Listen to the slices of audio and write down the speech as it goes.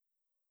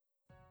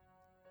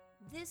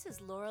This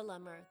is Laura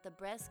Lummer, the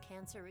breast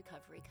cancer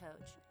recovery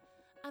coach.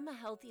 I'm a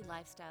healthy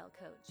lifestyle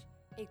coach,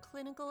 a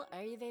clinical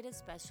Ayurveda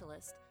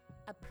specialist,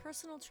 a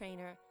personal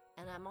trainer,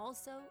 and I'm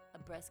also a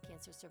breast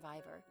cancer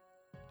survivor.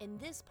 In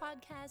this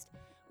podcast,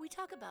 we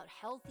talk about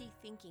healthy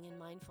thinking and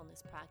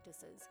mindfulness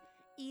practices,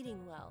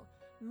 eating well,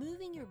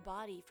 moving your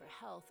body for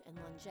health and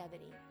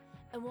longevity,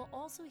 and we'll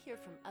also hear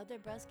from other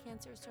breast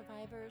cancer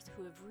survivors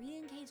who have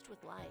re-engaged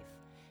with life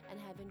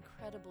and have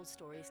incredible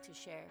stories to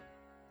share.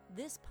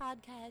 This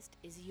podcast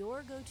is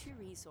your go-to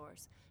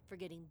resource for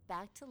getting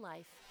back to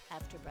life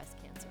after breast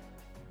cancer.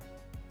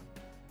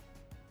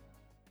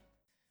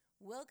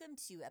 Welcome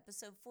to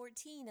episode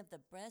 14 of the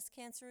Breast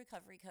Cancer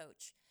Recovery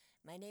Coach.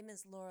 My name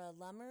is Laura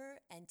Lummer,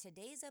 and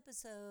today's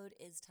episode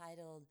is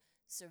titled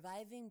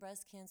Surviving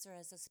Breast Cancer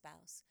as a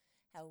Spouse,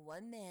 How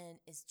One Man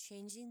is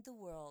Changing the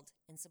World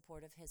in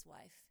Support of His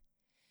Wife.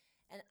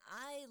 And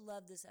I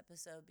love this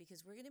episode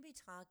because we're going to be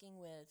talking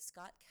with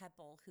Scott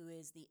Keppel, who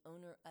is the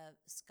owner of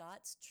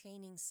Scott's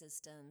Training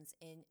Systems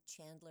in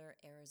Chandler,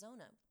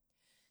 Arizona.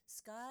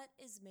 Scott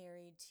is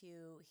married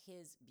to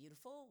his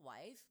beautiful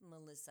wife,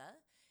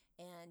 Melissa,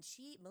 and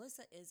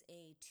Melissa is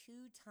a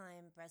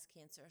 2-time breast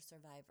cancer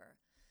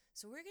survivor.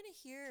 So we're going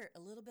to hear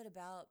a little bit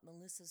about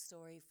Melissa's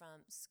story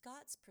from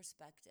Scott's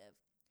perspective.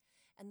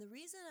 And the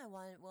reason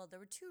there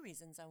were two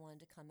reasons I wanted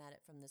to come at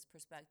it from this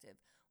perspective.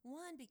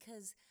 One,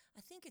 because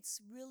I think it's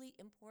really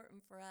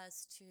important for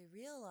us to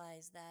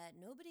realize that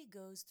nobody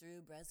goes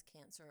through breast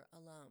cancer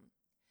alone.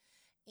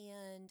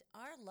 And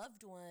our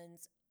loved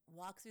ones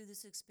walk through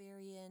this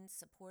experience,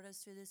 support us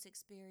through this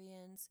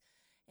experience,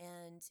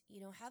 and,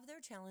 have their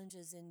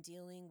challenges in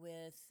dealing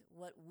with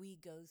what we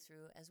go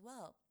through as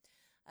well.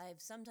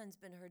 I've sometimes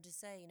been heard to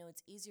say,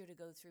 it's easier to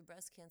go through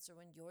breast cancer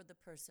when you're the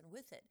person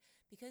with it,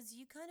 because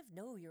you kind of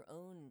know your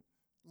own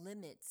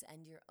limits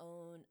and your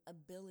own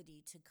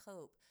ability to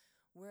cope.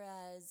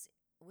 Whereas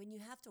when you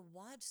have to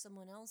watch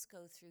someone else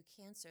go through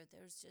cancer,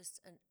 there's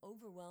just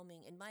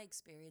in my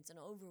experience, an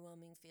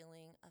overwhelming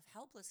feeling of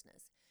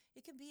helplessness.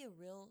 It can be a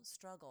real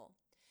struggle.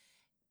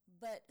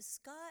 But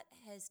Scott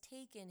has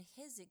taken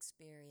his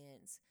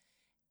experience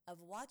of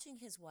watching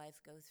his wife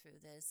go through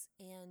this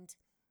and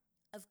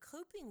of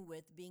coping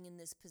with being in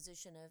this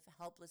position of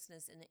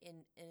helplessness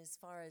in as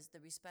far as the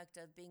respect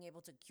of being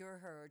able to cure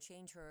her or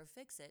change her or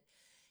fix it.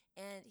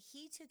 And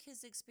he took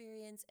his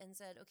experience and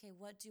said, okay,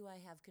 what do I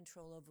have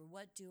control over?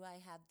 What do I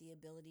have the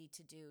ability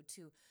to do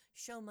to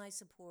show my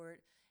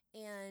support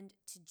and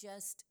to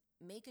just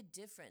make a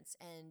difference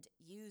and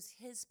use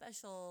his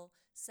special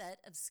set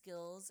of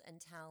skills and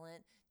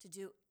talent to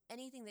do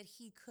anything that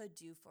he could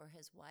do for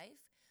his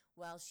wife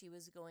while she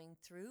was going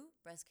through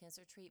breast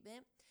cancer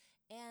treatment,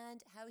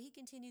 and how he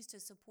continues to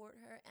support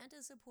her and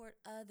to support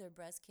other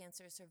breast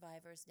cancer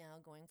survivors now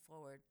going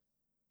forward.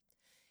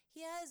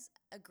 He has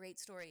a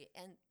great story,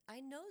 and I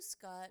know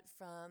Scott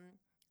from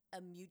a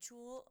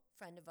mutual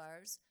friend of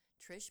ours,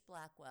 Trish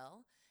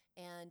Blackwell,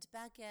 and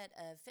back at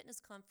a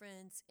fitness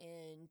conference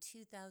in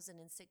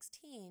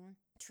 2016,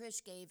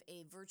 Trish gave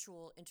a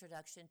virtual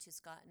introduction to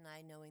Scott and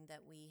I, knowing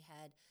that we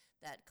had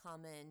that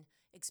common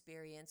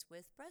experience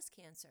with breast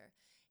cancer.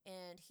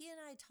 And he and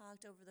I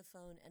talked over the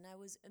phone, and I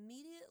was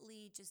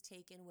immediately just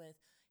taken with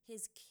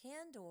his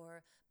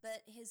candor,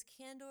 but his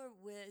candor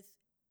with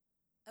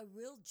a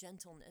real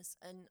gentleness,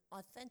 an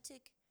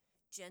authentic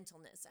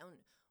gentleness. And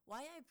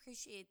why I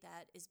appreciate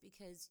that is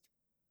because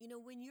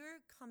when you're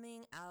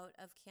coming out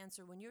of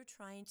cancer, when you're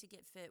trying to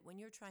get fit, when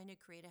you're trying to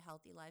create a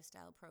healthy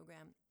lifestyle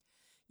program,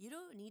 you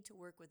don't need to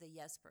work with a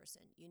yes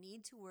person. You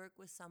need to work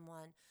with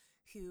someone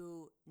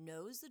who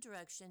knows the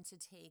direction to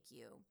take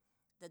you,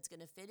 that's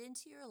going to fit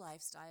into your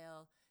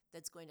lifestyle,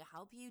 that's going to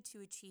help you to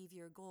achieve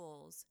your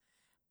goals,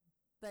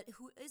 but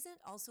who isn't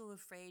also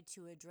afraid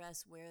to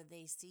address where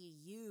they see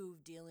you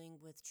dealing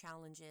with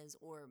challenges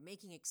or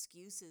making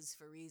excuses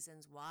for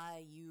reasons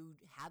why you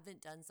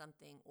haven't done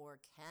something or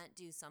can't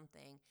do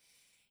something.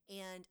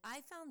 And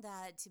I found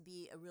that to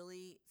be a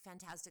really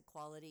fantastic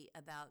quality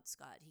about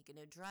Scott. He can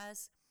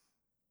address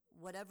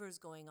whatever's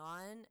going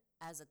on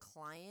as a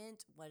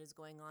client, what is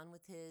going on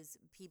with his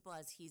people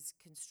as he's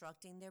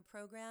constructing their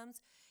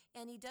programs.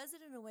 And he does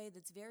it in a way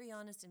that's very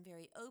honest and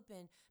very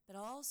open, but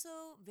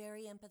also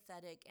very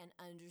empathetic and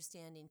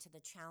understanding to the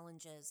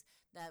challenges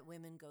that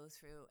women go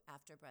through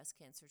after breast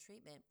cancer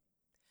treatment.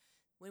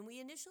 When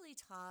we initially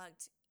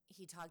talked,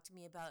 he talked to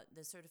me about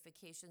the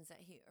certifications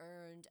that he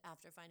earned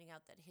after finding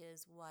out that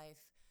his wife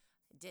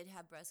did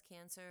have breast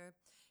cancer.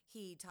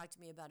 He talked to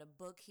me about a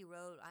book he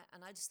wrote,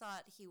 and I just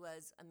thought he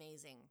was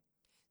amazing.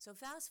 So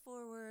fast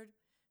forward,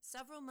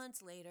 several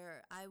months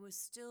later, I was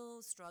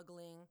still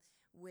struggling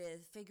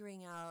with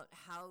figuring out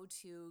how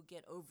to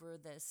get over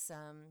this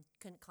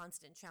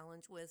constant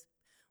challenge with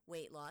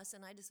weight loss.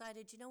 And I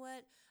decided,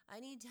 I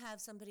need to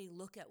have somebody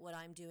look at what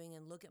I'm doing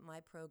and look at my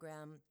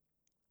program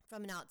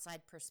from an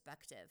outside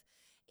perspective.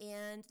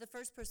 And the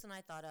first person I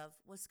thought of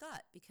was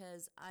Scott,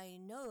 because I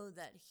know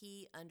that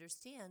he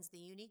understands the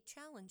unique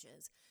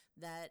challenges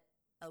that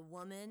a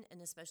woman,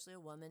 and especially a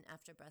woman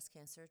after breast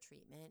cancer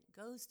treatment,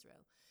 goes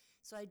through.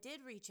 So I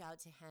did reach out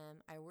to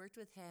him. I worked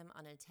with him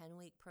on a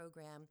 10-week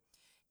program,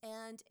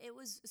 and it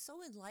was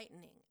so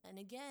enlightening. And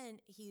again,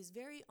 he's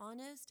very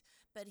honest,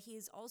 but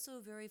he's also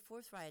very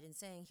forthright in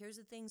saying, here's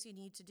the things you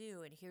need to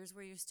do, and here's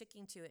where you're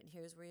sticking to it, and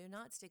here's where you're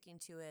not sticking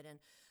to it. And,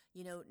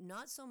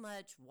 not so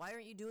much, why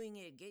aren't you doing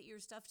it? Get your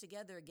stuff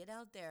together, get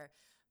out there.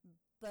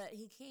 But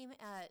he came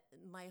at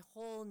my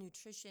whole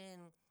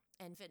nutrition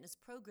and fitness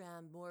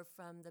program more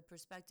from the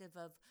perspective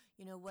of,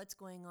 what's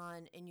going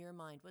on in your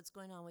mind, what's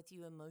going on with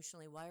you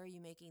emotionally, why are you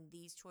making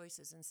these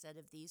choices instead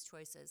of these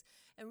choices,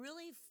 and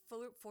really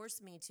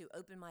forced me to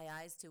open my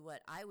eyes to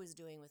what I was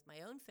doing with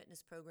my own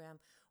fitness program,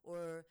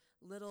 or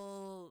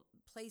little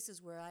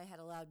places where I had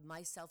allowed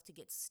myself to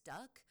get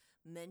stuck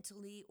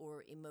mentally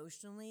or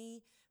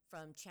emotionally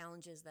from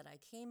challenges that I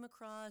came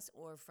across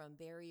or from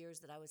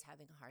barriers that I was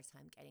having a hard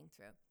time getting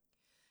through.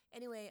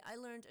 Anyway, I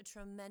learned a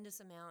tremendous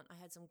amount.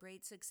 I had some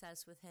great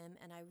success with him,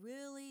 and I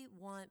really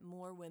want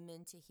more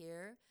women to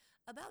hear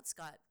about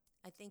Scott.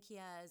 I think he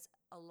has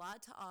a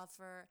lot to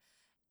offer,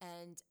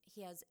 and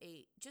he has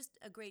just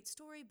a great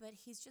story, but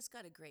he's just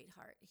got a great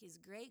heart. He's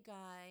a great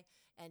guy,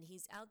 and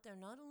he's out there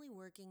not only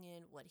working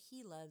in what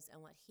he loves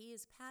and what he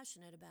is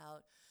passionate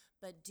about,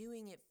 but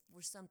doing it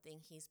for something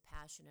he's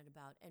passionate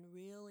about and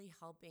really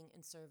helping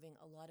and serving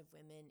a lot of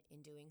women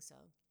in doing so.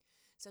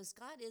 So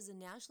Scott is a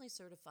nationally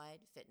certified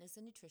fitness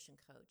and nutrition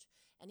coach,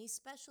 and he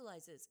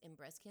specializes in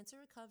breast cancer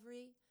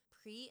recovery,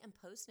 pre- and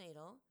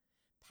postnatal,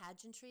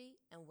 pageantry,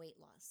 and weight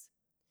loss.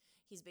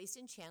 He's based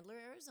in Chandler,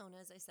 Arizona,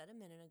 as I said a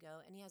minute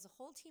ago, and he has a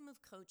whole team of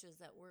coaches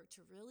that work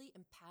to really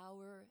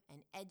empower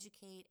and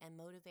educate and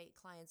motivate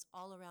clients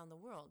all around the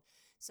world.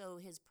 So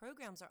his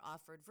programs are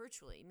offered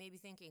virtually. You may be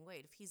thinking,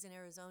 wait, if he's in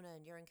Arizona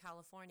and you're in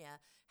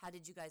California, how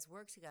did you guys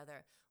work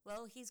together?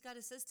 Well, he's got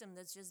a system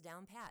that's just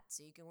down pat,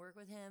 so you can work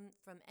with him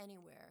from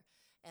anywhere.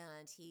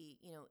 And he,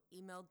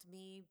 emailed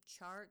me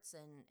charts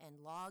and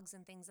logs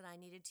and things that I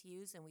needed to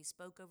use, and we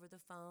spoke over the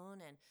phone,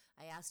 and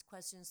I asked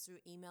questions through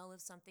email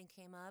if something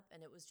came up,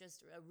 and it was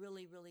just a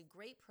really, really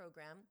great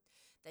program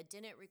that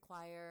didn't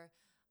require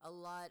a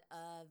lot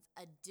of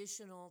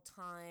additional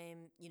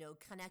time,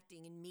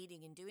 connecting and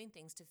meeting and doing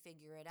things to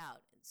figure it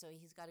out. So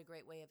he's got a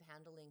great way of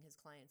handling his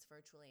clients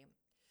virtually.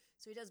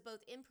 So he does both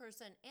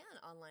in-person and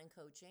online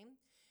coaching.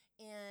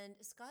 And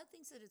Scott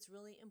thinks that it's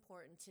really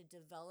important to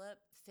develop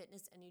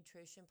fitness and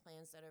nutrition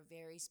plans that are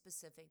very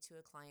specific to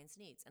a client's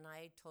needs. And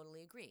I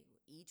totally agree.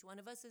 Each one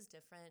of us is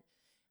different.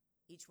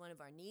 Each one of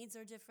our needs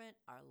are different.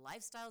 Our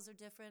lifestyles are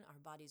different. Our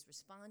bodies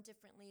respond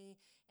differently.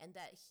 And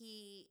that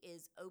he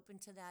is open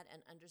to that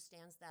and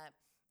understands that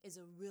is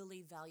a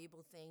really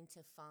valuable thing to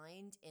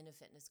find in a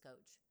fitness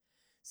coach.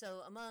 So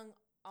among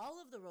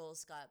all of the roles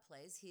Scott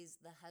plays, he's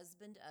the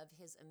husband of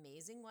his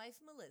amazing wife,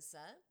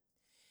 Melissa.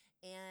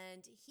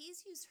 And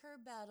he's used her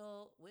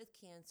battle with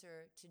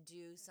cancer to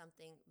do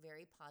something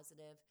very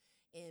positive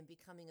in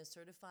becoming a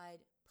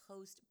certified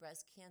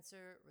post-breast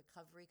cancer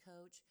recovery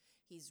coach.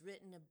 He's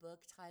written a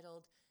book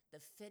titled The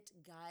Fit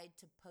Guide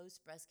to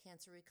Post-Breast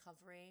Cancer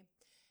Recovery.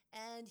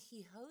 And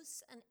he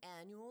hosts an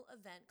annual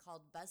event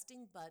called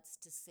Busting Butts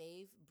to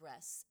Save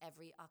Breasts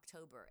every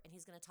October. And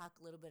he's going to talk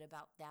a little bit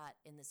about that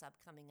in this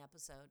upcoming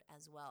episode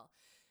as well.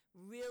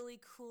 Really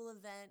cool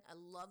event. I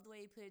love the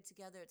way he put it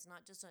together. It's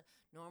not just a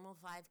normal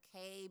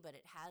 5K, but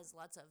it has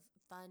lots of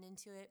fun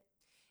into it.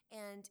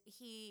 And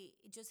he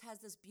just has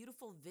this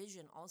beautiful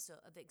vision also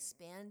of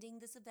expanding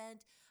this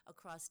event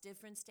across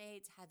different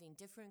states, having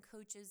different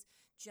coaches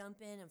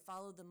jump in and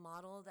follow the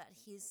model that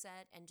he's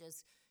set and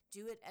just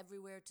do it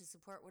everywhere to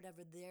support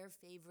whatever their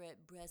favorite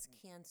breast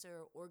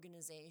cancer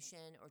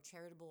organization or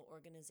charitable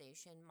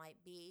organization might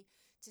be,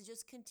 to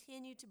just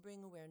continue to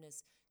bring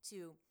awareness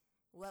to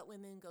what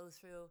women go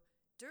through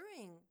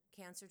during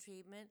cancer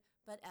treatment,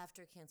 but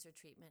after cancer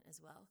treatment as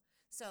well.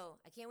 So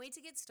I can't wait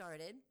to get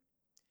started.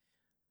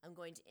 I'm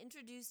going to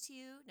introduce to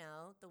you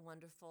now the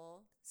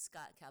wonderful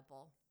Scott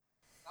Keppel.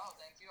 Oh,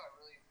 thank you. I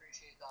really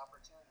appreciate the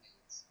opportunity.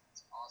 It's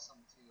awesome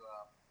to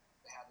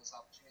have this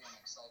opportunity. I'm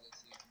excited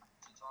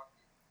to talk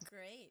to you.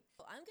 Great.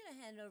 Well, I'm going to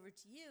hand it over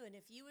to you, and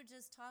if you would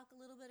just talk a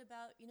little bit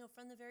about,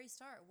 from the very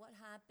start, what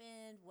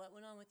happened, what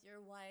went on with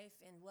your wife,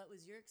 and what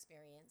was your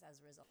experience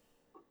as a result?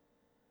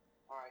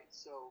 All right,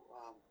 so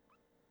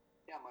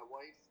my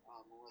wife,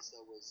 Melissa,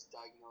 was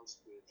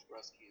diagnosed with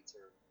breast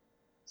cancer,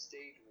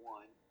 stage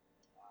 1,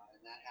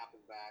 and that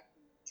happened back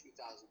in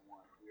 2001.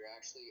 We were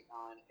actually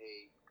on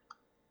a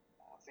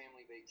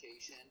family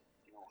vacation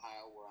in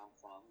Ohio, where I'm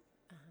from.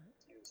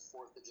 Uh-huh. It was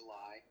 4th of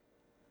July,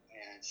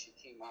 and she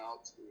came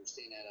out. We were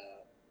staying at a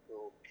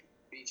little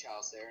beach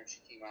house there, and she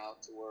came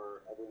out to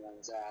where everyone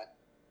was at,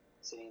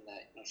 saying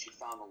that she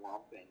found a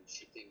lump, and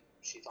she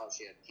thought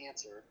she had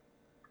cancer.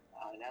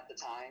 And at the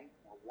time,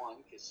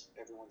 because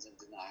everyone's in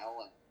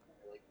denial, and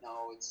they're like,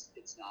 no, it's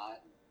not.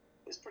 And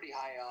it was pretty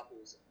high up.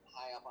 It was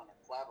high up on her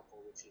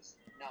clavicle, which is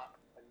not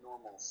a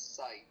normal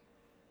sight,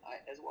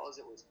 as well as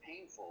it was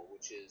painful,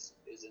 which is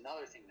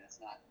another thing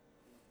that's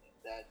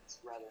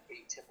rather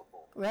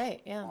atypical.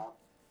 Right, yeah.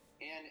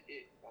 And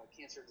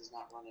cancer does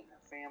not run in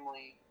her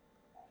family.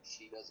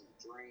 She doesn't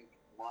drink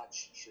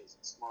much. She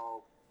doesn't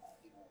smoke.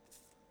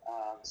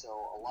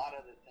 So a lot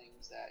of the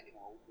things that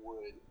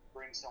would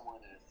bring someone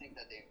to think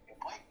that it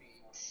might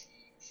be,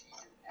 she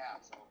didn't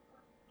have. So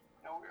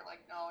we were like,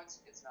 no,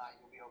 it's not.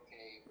 You'll be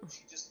okay. But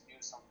she just knew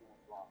something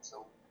was wrong.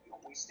 So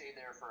we stayed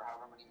there for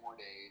however many more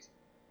days.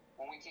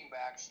 When we came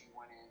back, she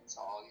went in,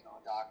 saw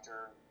a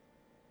doctor,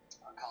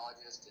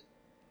 oncologist, and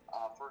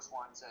first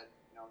one said,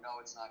 no,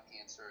 it's not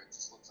cancer. It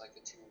just looks like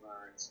a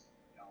tumor. It's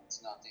it's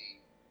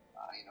nothing.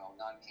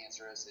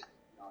 Non-cancerous.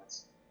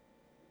 It's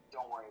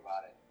don't worry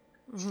about it.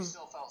 Mm-hmm. She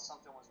still felt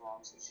something was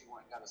wrong, so she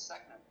went and got a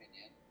second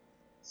opinion.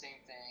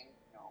 Same thing.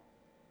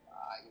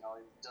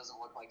 It doesn't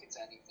look like it's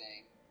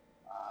anything.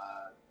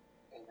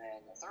 And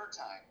then the third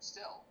time,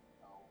 still,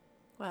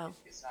 wow,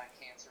 it's not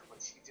cancer, but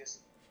she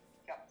just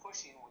kept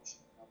pushing, which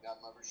God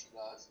love her, she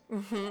does.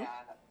 Mm-hmm.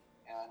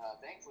 And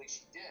thankfully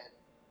she did.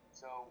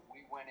 So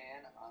we went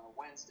in on a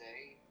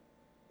Wednesday.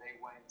 They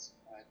went,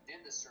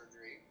 did the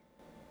surgery,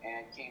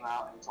 and came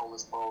out and told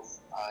us both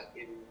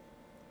it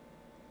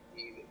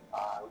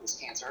was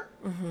cancer.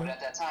 Mm-hmm. But at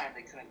that time,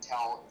 they couldn't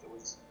tell if it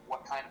was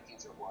what kind of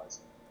cancer it was.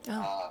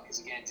 Because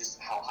again,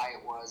 just how high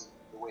it was,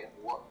 the way it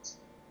looked,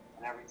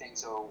 and everything.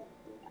 So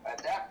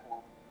at that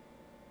point,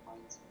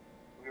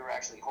 we were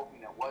actually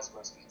hoping it was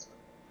breast cancer,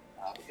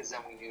 because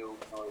then we knew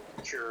it had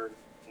been cured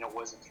and it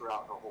wasn't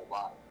throughout her whole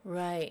body.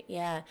 Right,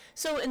 yeah.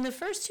 So in the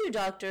first two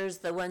doctors,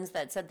 the ones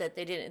that said that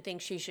they didn't think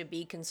she should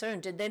be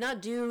concerned, did they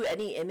not do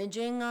any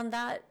imaging on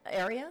that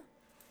area?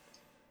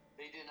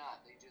 They did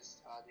not. They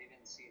just they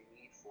didn't see a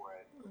need for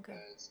it. Okay.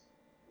 Because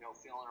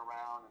feeling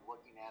around and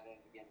looking at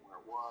it again where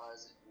it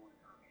was and doing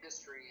her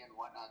history and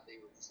whatnot, they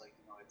were just like,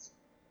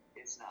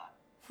 it's not.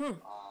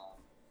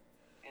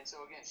 And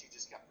so again, she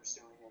just kept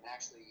pursuing, and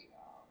actually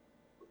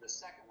with the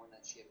second one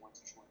that she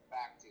went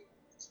back to, and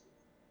just was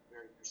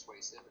very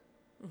persuasive.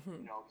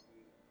 Mm-hmm.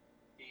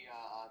 He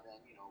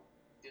then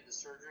did the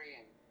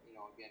surgery, and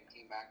again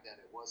came back that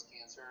it was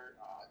cancer.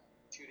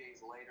 2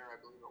 days later,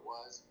 I believe it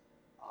was,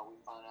 we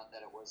found out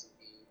that it was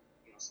indeed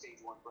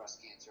stage 1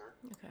 breast cancer.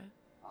 Okay.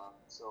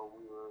 So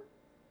we were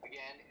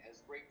again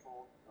as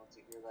grateful to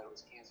hear that it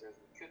was cancer as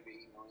we could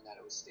be, knowing that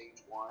it was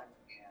stage 1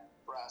 and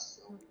breast.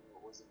 So we knew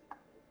it wasn't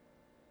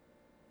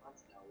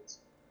lymph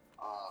nodes.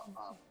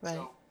 Right.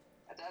 So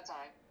at that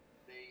time,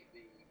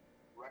 the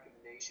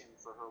recommendation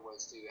for her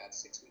was to have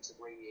 6 weeks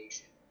of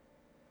radiation.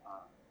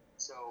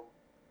 So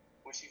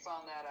when she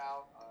found that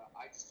out,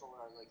 I just told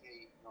her, I was like,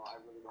 hey,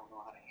 I really don't know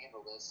how to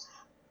handle this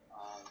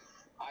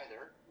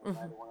either.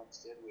 Neither one of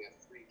us did. We have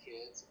 3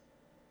 kids.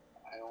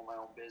 I own my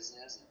own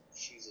business, and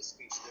she's a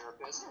speech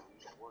therapist, and we've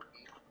been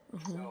working.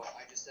 Mm-hmm. So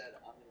I just said,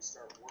 I'm going to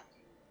start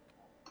working.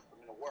 I'm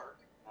going to work.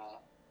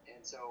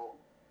 And so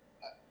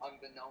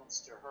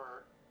unbeknownst to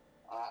her,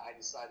 I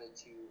decided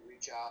to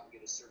reach out and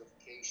get a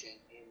certification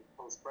in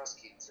post-breast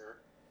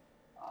cancer,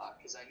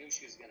 because I knew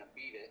she was going to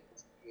beat it,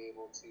 to be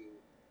able to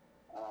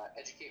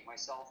educate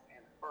myself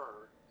and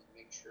her and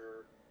make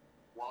sure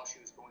while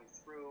she was going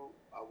through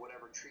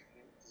whatever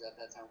treatment, because at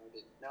that time we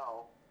didn't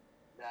know,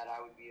 that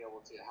I would be able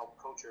to help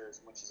coach her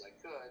as much as I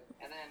could.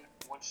 And then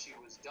once she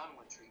was done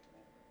with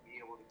treatment, be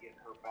able to get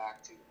her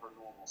back to her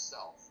normal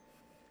self.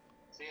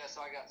 So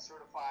I got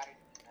certified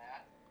in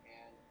that.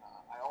 And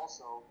I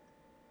also,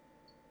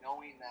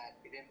 knowing that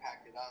it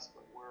impacted us,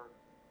 but we're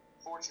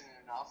fortunate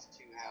enough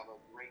to have a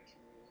great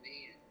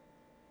community and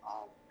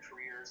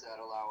careers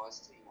that allow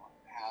us to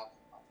have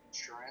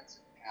insurance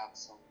and have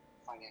some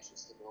financial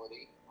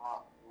stability.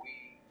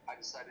 I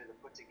decided to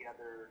put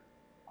together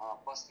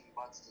Busting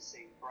Butts to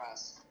Save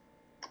Breasts,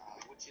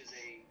 which is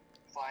a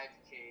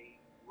 5K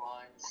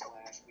run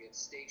 / we have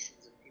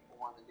stations if people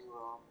want to do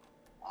them,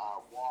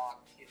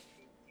 walk, kid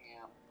boot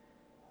camp,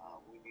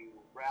 we do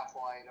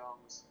raffle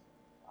items,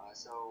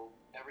 so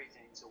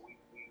everything. So we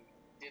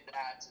did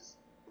that to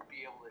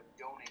be able to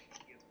donate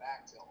and give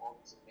back to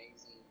all these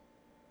amazing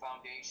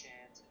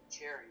foundations and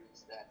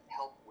charities that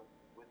help with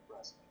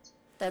breast cancer.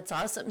 That's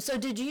awesome.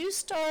 So did you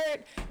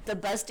start the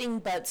Busting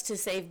Butts to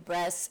Save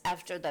Breasts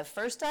after the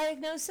first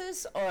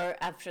diagnosis or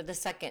after the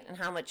second? And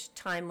how much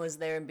time was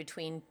there in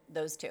between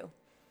those two?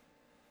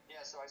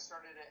 Yeah, so I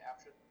started it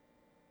after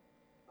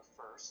the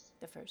first.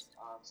 The first.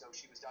 So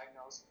she was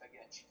diagnosed,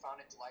 again, she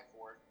found it July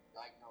 4th,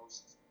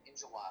 diagnosed in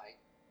July.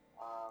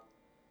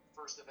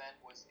 First event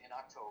was in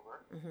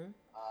October. Mm-hmm.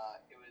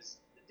 It was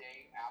the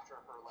day after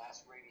her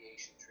last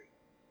radiation treatment.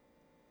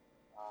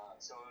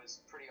 So it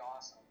was pretty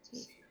awesome to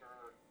see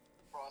her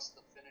cross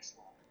the finish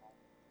line,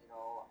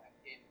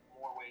 in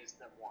more ways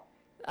than one.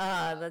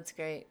 That's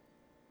great.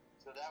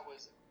 So that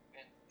was,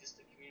 and just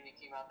the community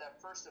came out. That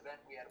first event,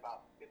 we had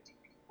about 50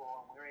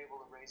 people, and we were able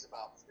to raise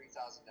about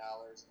 $3,000.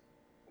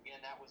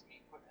 Again, that was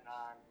me putting it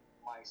on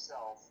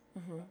myself,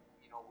 mm-hmm.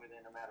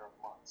 Within a matter of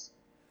months.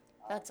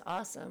 That's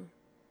awesome.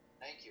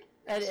 Thank you.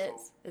 It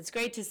is. It's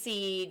great to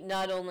see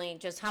not only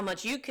just how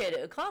much you could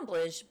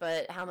accomplish,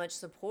 but how much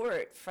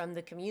support from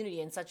the community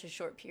in such a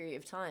short period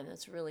of time.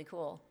 That's really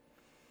cool.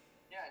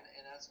 Yeah,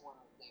 and that's one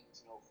of the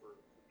things, for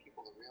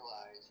people to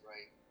realize,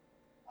 right?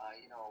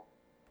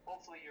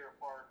 Hopefully you're a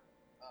part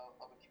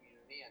of a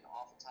community, and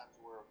oftentimes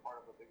we're a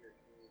part of a bigger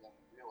community than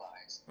we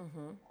realize.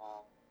 Mm-hmm.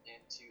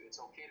 and it's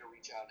okay to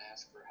reach out and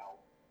ask for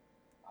help.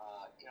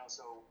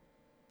 So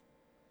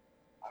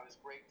I was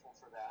grateful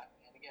for that,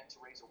 and again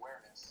to raise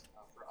awareness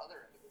for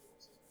other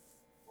individuals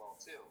as well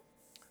too.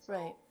 So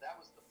Right. that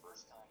was the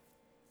first time,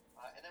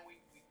 and then we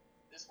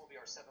this will be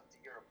our 7th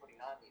year of putting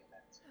on the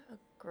event. Oh,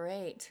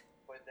 great.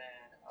 But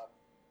then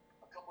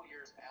a couple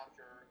years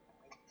after,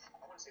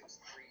 I want to say it was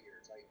 3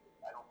 years.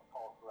 I don't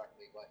recall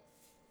correctly, but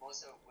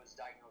Melissa was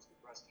diagnosed with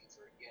breast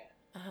cancer again.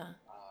 Uh-huh.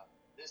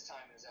 This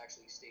time it was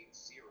actually stage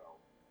 0.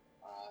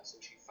 So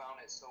she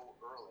found it so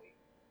early,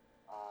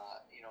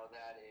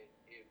 that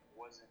it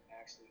wasn't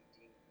actually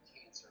deemed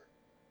cancer,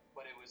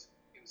 but it was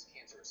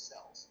cancerous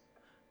cells.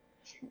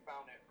 She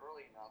found it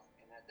early enough,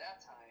 and at that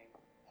time,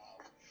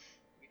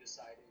 she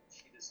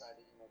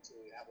decided, to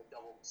have a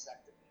double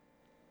mastectomy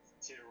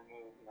to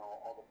remove,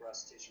 all the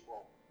breast tissue.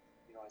 Well,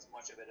 as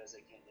much of it as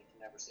they can. They can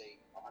never say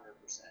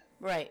 100%.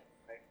 Right.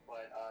 Right.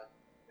 But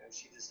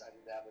she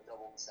decided to have a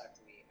double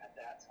mastectomy at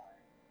that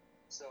time.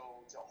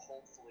 So to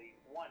hopefully,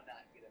 one,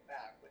 not get it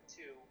back, but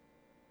two,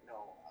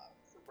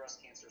 for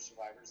breast cancer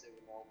survivors, they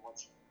would know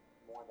much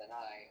more than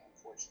I,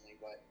 unfortunately.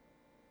 But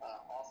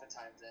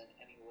oftentimes, then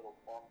any little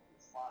bump you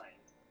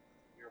find,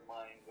 your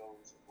mind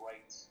goes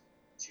right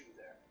to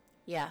there.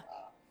 Yeah.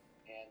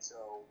 And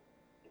so,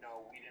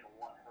 we didn't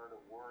want her to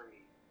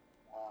worry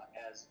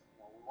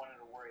we wanted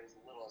to worry as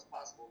little as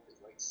possible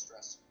because,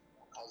 stress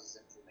causes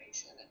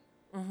inflammation and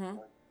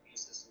the immune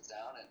system's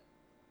down, and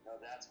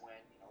that's when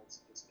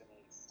it's going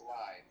to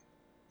thrive.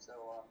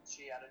 So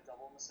she had a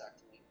double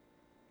mastectomy,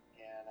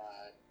 and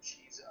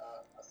she's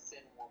a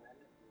thin woman,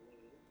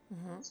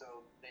 lean,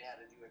 so they had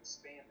to do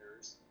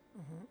expanders.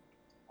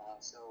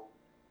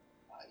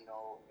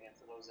 And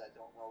for those that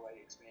don't know,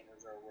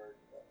 expanders are where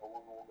a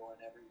woman will go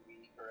in every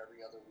week or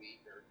every other week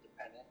or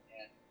dependent,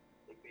 and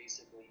they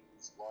basically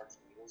use large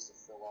needles to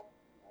fill up,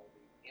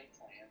 the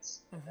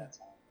implants at that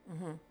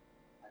time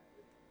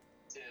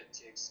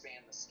to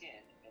expand the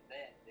skin, and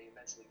then they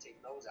eventually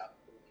take those out and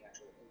put in the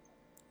actual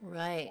implant.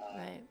 Right,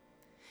 right.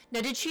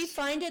 Now, did she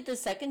find it the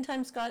second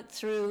time, Scott,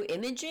 through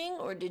imaging,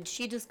 or did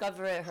she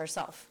discover it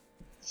herself?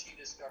 She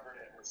discovered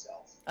it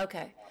herself.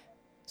 Okay.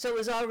 So it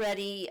was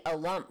already a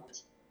lump.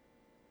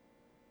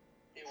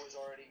 It was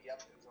already a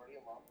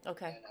lump.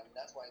 Okay. And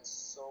that's why it's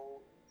so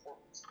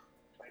important,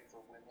 right,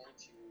 for women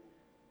to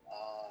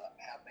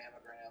have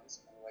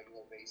mammograms on a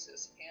regular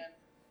basis and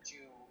to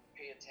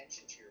pay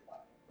attention to your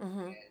body.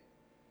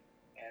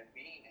 And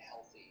being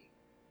healthy,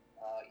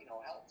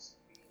 helps.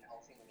 Being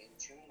healthy and in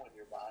tune with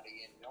your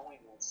body and knowing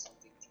when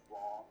something's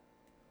wrong,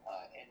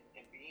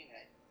 and being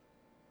at,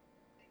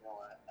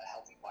 a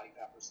healthy body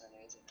fat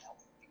percentage and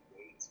healthy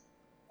weight,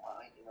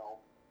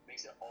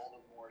 makes it all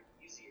the more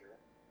easier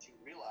to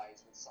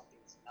realize when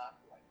something's not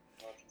right.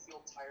 If you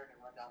feel tired and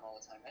run down all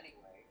the time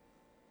anyway,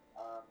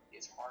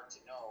 it's hard to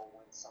know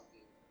when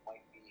something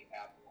might be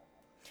abnormal.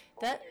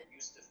 But when you're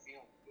used to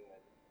feeling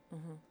good,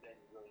 then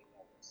you really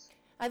notice.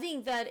 I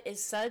think that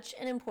is such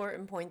an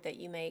important point that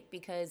you make,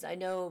 because I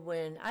know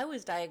when I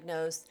was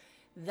diagnosed,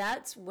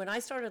 that's when I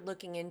started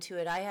looking into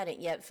it. I hadn't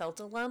yet felt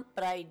a lump,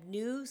 but I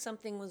knew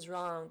something was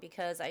wrong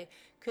because I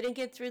couldn't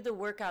get through the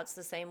workouts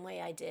the same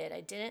way I did.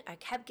 I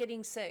kept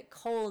getting sick,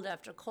 cold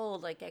after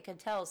cold. Like, I could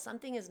tell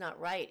something is not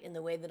right in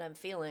the way that I'm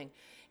feeling.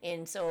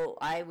 And so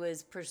I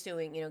was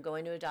pursuing,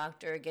 going to a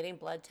doctor, getting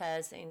blood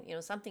tests,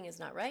 and, something is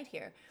not right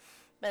here.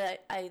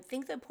 But I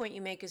think the point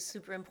you make is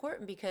super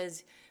important,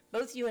 because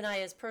both you and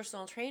I as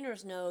personal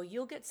trainers know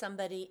you'll get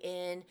somebody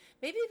in,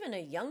 maybe even a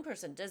young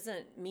person,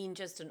 doesn't mean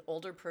just an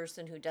older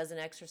person who doesn't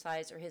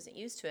exercise or isn't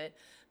used to it.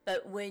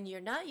 But when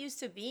you're not used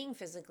to being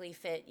physically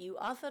fit, you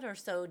often are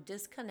so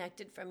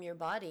disconnected from your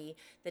body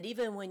that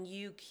even when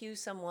you cue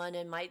someone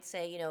and might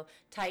say,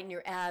 tighten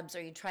your abs,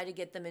 or you try to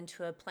get them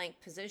into a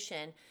plank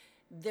position,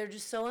 they're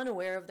just so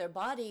unaware of their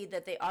body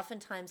that they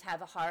oftentimes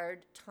have a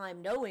hard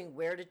time knowing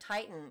where to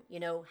tighten,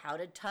 how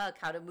to tuck,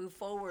 how to move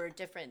forward,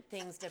 different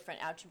things,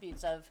 different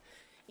attributes of,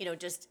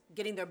 just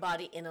getting their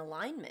body in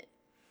alignment.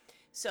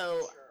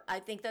 So I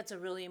think that's a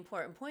really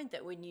important point,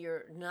 that when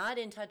you're not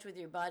in touch with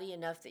your body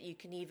enough that you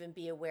can even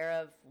be aware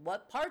of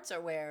what parts are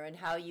where and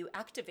how you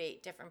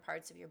activate different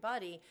parts of your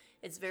body,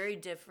 it's very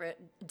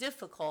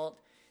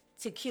difficult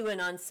to cue in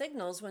on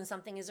signals when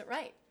something isn't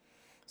right.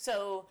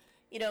 So,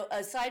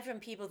 aside from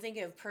people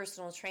thinking of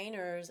personal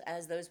trainers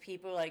as those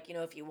people, like,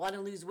 if you want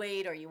to lose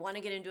weight or you want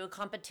to get into a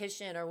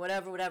competition or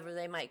whatever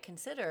they might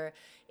consider,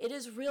 it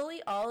is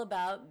really all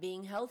about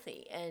being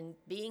healthy. And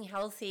being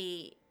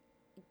healthy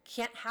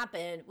can't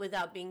happen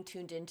without being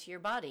tuned into your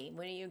body.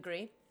 Wouldn't you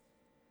agree?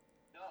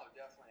 No,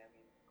 definitely.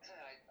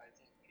 I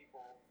think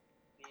people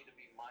need to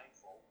be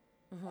mindful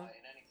in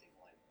anything in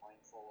life.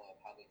 Mindful of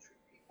how they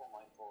treat people,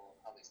 mindful of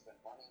how they spend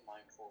money,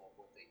 mindful of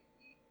what they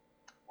eat,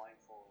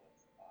 mindful of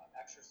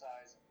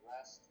exercise and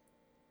rest,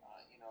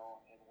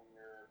 and when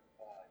you're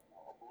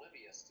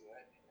oblivious to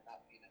it and you're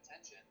not paying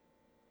attention,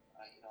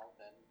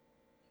 then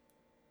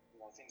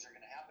things are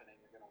going to happen and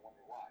you're going to wonder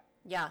why.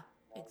 Yeah,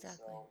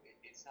 exactly. So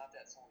it's not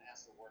that someone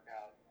has to work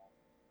out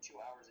 2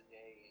 hours a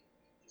day and eat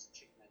just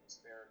chicken and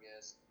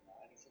asparagus,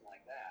 anything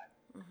like that.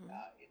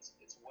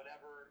 It's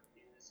whatever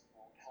is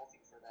healthy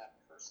for that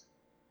person.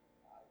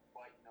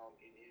 But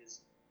it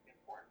is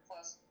important.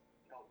 Plus,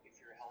 if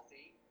you're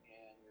healthy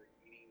and you're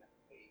eating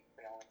a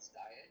balanced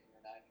diet, and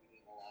you're not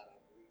eating a lot of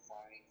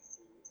refined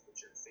foods,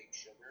 which are fake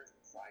sugars,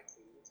 fried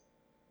foods,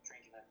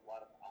 drinking a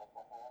lot of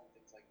alcohol and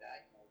things like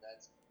that.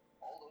 That's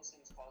all those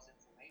things cause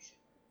inflammation.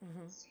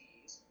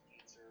 Disease,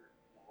 cancer,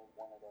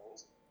 one of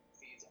those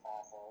feeds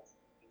off of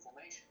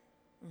inflammation.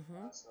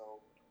 So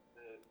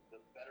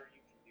the better you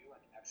can do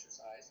and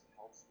exercise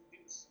helps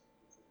reduce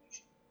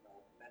inflammation.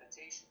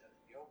 Meditation does,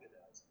 yoga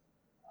does.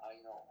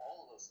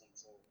 All of those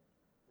things. So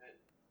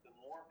the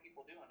more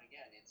people do, and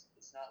again,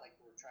 it's not like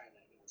we're trying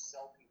to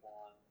sell people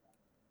on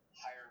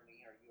hire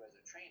me or you as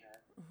a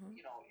trainer.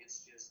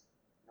 It's just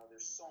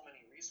there's so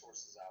many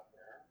resources out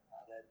there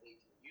that they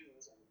can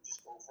use, and just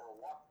go for a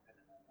walk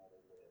depending on where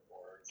they live,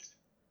 or just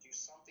do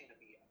something to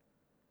be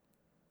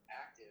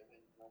active.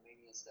 And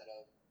maybe instead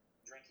of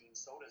drinking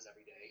sodas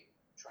every day,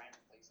 try and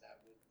replace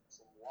that with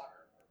some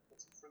water, or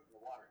put some fruit in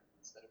the water.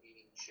 Instead of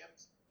eating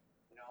chips,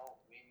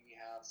 maybe you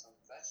have some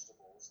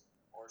vegetables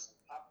or some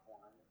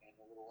popcorn and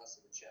a little less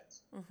of the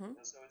chips.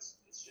 So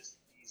it's just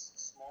these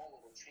small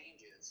little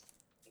changes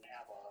can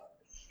have a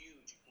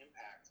huge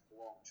impact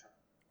long term.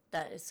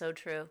 That is so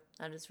true.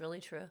 That is really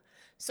true.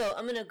 So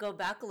I'm going to go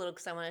back a little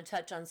because I want to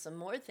touch on some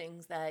more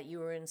things that you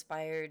were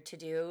inspired to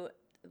do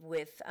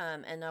with,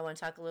 and I want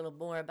to talk a little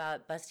more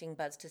about busting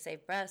butts to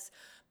save breasts.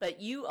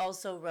 But you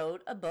also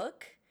wrote a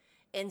book.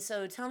 And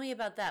so tell me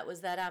about that.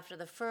 Was that after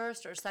the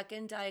first or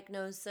second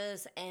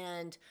diagnosis?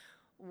 And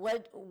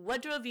what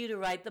drove you to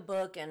write the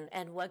book,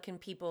 and what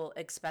can people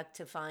expect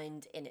to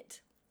find in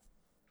it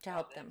to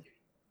help them?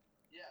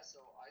 Yeah, so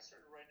I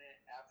started writing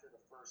it after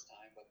the first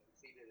time, but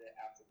completed it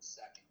after the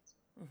second.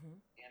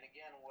 And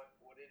again,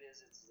 what it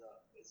is, it's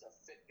a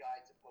fit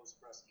guide to post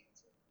breast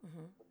cancer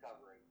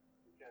recovery,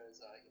 because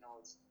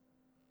it's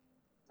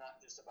not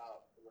just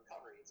about the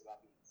recovery; it's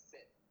about being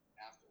fit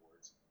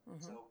afterwards.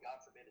 So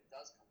God forbid it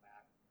does come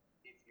back.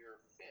 If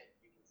you're fit,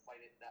 you can fight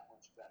it that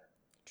much better.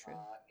 True.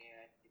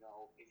 And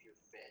if you're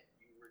fit,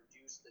 you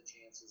reduce the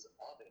chances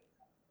of it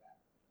coming back.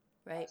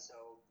 Right.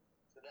 So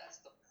that's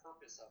the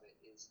purpose of it,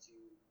 is to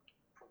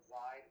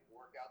provide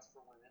workouts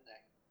for women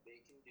that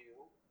they can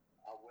do,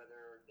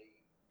 whether they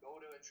go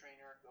to a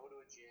trainer, go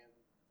to a gym,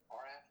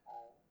 or at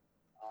home.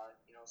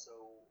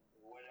 So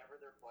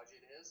whatever their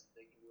budget is,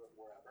 they can do it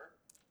wherever.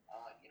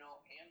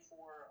 And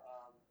for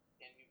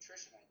and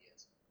nutrition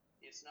ideas.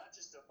 It's not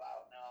just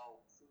about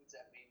now foods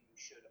that maybe you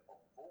should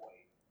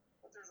avoid,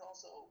 but there's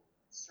also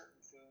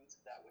certain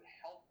foods that would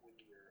help with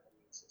your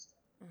immune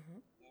system.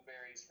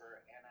 Blueberries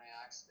for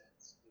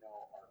antioxidants,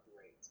 are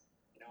great.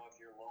 If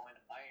you're low in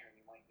iron,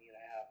 you might need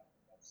to have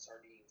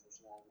sardines,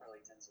 which no one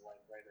really tends to like,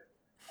 right? Or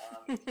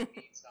if you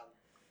need some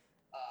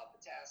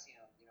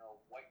potassium,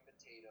 white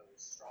potatoes,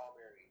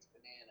 strawberries,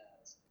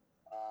 bananas,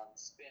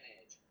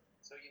 spinach.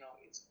 So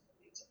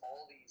it's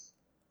all these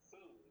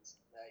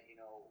foods that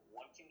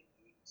one can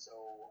eat.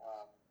 So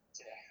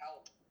to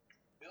help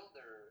build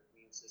their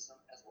immune system,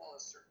 as well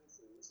as certain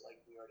foods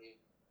like we already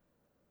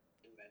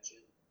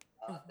mentioned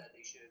that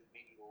they should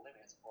maybe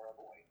limit or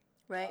avoid.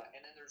 Right.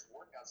 And then there's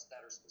workouts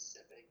that are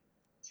specific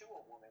to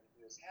a woman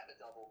who has had a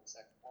double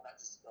mastectomy. Well, not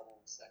just a double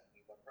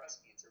mastectomy, but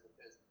breast cancer,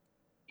 because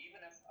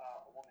even if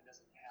a woman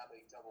doesn't have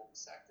a double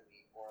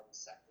mastectomy or a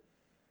mastectomy,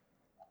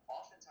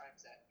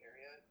 oftentimes that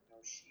area,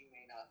 she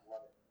may not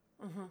love it.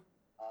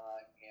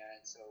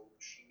 And so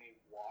she may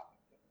walk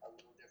a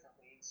little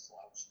differently,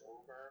 slouched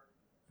over.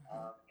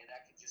 And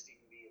that could just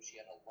even be if she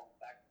had a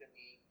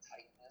lumpectomy,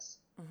 tightness.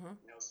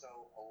 So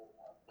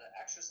the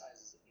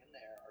exercises in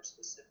there are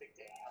specific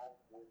to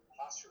help with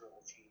postural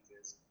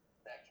changes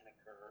that can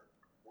occur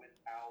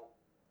without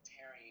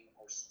tearing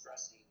or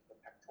stressing the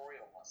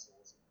pectoral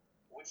muscles,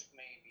 which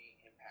may be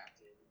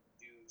impacted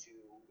due to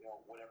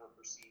whatever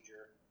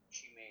procedure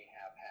she may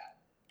have had.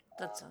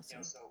 That's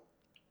awesome.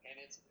 And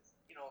it's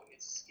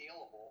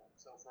scalable.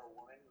 So for a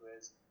woman who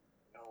has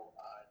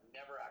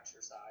never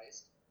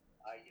exercised,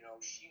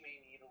 she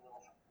may need a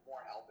little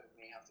more help and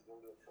may have to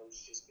go to a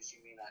coach just because she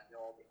may not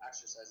know all the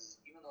exercises,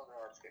 even though there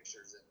are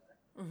pictures in there.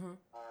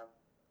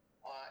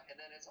 And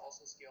then it's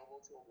also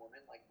scalable to a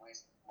woman like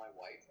my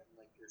wife and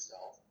like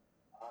yourself,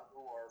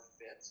 who are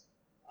fit.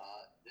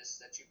 This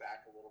sets you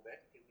back a little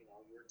bit because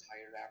you're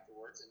tired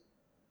afterwards. And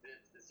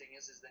the thing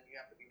is then you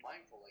have to be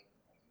mindful. Like,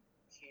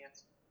 you can't,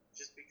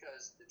 just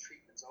because the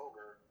treatment's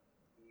over,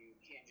 you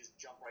can't just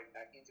jump right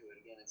back into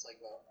it again. It's like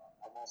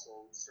I'm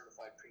also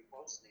certified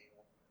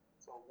pre-postnatal.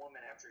 So a woman,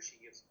 after she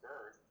gives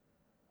birth,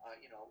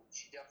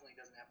 she definitely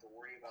doesn't have to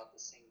worry about the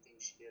same thing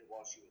she did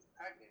while she was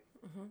pregnant.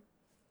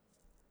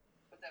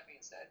 But that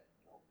being said,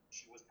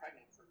 she was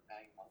pregnant for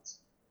 9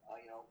 months.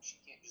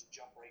 She can't just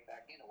jump right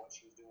back into what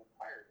she was doing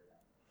prior to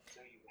that.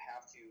 So you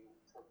have to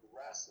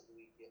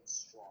progressively get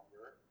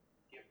stronger,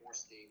 get more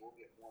stable,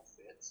 get more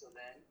fit. So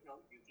then,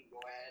 you can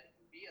go ahead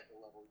and be at the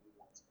level you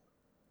want to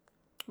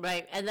be.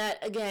 Right. And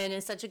that, again,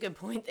 is such a good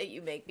point that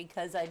you make,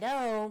 because I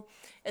know,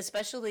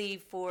 especially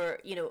for,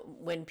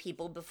 when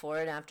people before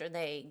and after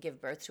they give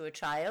birth to a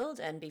child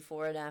and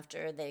before and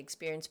after they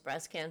experience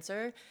breast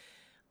cancer,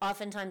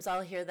 oftentimes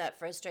I'll hear that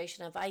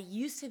frustration of, I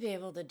used to be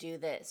able to do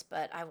this,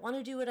 but I want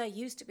to do what I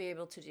used to be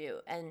able to do.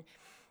 And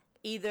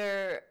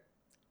either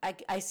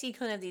I see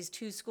kind of these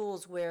two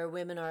schools where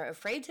women are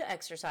afraid to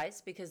exercise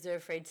because they're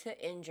afraid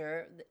to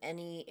injure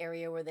any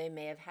area where they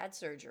may have had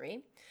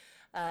surgery,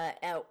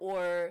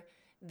 or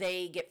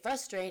they get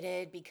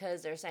frustrated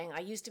because they're saying,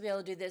 I used to be able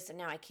to do this and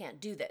now I can't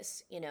do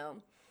this,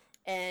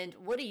 And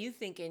what do you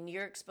think in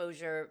your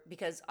exposure?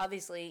 Because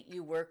obviously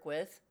you work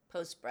with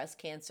post-breast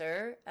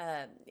cancer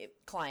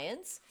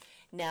clients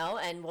now,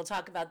 and we'll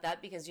talk about that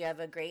because you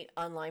have a great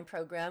online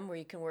program where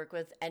you can work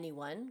with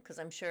anyone, because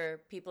I'm sure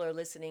people are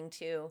listening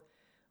to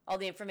all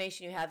the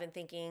information you have and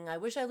thinking, I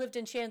wish I lived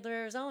in Chandler,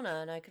 Arizona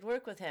and I could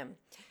work with him.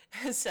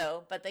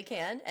 But they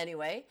can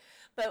anyway.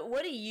 But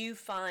what do you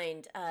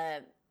find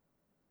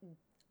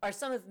are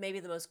some of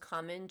maybe the most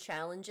common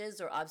challenges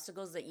or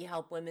obstacles that you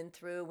help women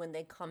through when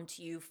they come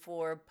to you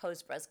for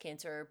post-breast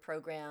cancer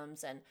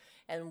programs, and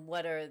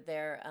what are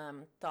their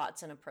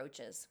thoughts and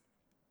approaches?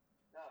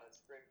 No, that's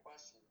a great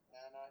question.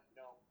 And,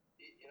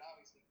 it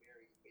obviously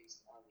varies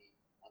based on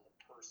the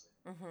person.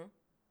 Mm-hmm.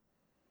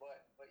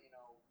 But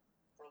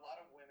for a lot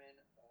of women,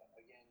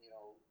 again,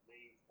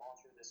 they've gone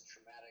through this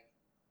traumatic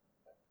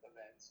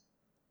event,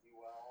 if you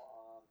will,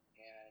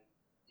 and,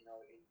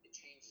 it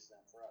changes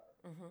them forever.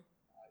 Mm-hmm.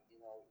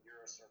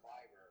 You're a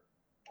survivor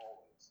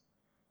always.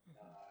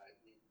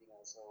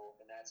 So,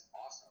 and that's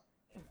awesome.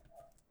 And,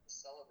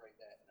 celebrate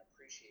that and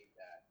appreciate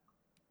that.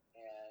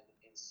 And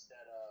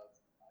instead of,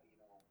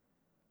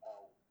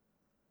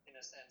 in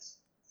a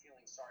sense,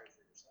 feeling sorry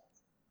for yourself.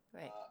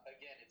 Right.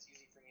 Again, it's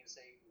easy for me to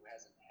say who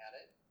hasn't had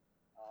it,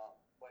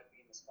 but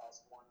being the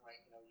spouse of one,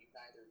 right? You can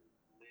either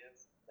live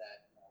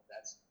that,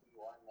 that's who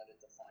you are and let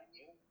it define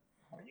you,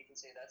 or you can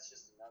say that's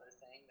just another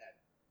thing that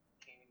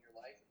came in your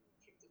life and you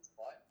kicked its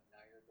butt, and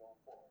now you're going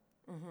forward.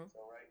 Mm-hmm.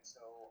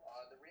 So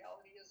the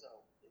reality is,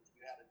 though, if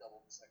you had a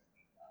double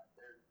mastectomy,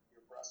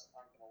 your breasts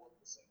aren't going to look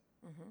the same.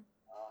 Mm-hmm.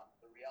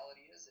 The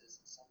reality is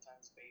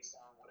sometimes based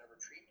on whatever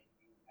treatment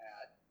you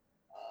had,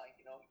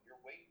 your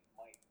weight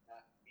might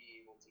not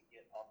be able to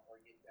get up or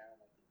get down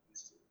like it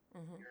used to.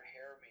 Mm-hmm. Your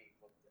hair may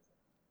look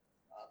different.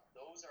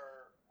 Those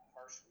are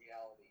harsh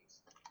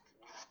realities.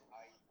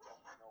 I don't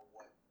know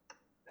what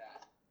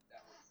that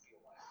would feel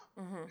like.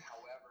 Mm-hmm.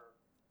 However,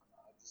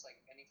 just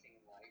like anything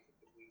in life,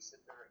 if we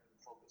sit there and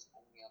focus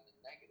only on the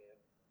negative,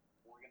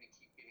 we're going to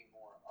keep getting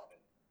more of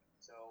it.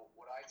 So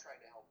what I try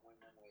to help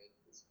women with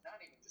is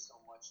not even just so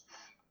much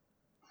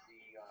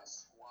the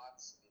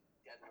squats and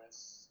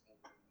deadlifts and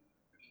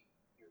eat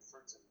your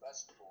fruits and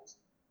vegetables.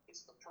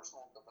 It's the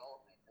personal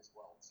development as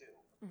well too.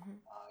 Mm-hmm.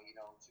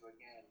 To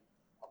again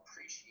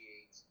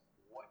appreciate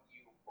what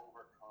you've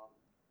overcome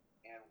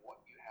and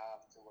what you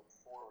have to look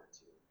forward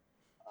to.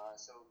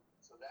 So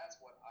that's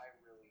what I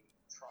really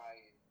try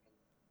and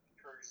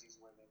encourage these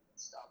women and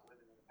stop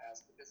living in the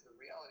past, because the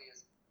reality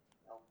is,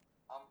 I'm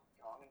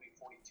going to be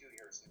 42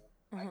 here soon.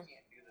 Mm-hmm. I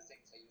can't do the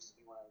things I used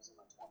to do when I was in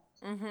my 20s.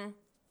 Mm-hmm.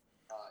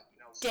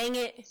 Dang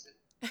it.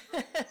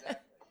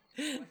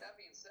 Exactly. With that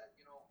being said,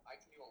 I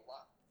can do a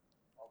lot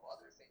of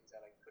other things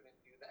that I couldn't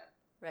do then.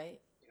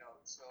 Right.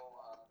 So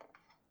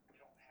you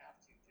don't have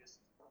to just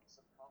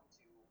succumb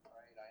to, all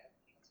right, I have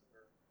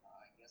cancer.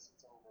 I guess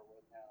it's over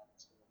with now. I'm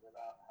just going to live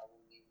out how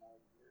many more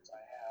years I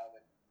have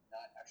and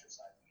not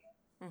exercise again.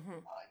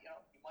 Mm-hmm.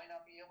 You might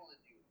not be able to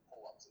do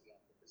pull-ups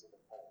again because of the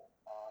pole.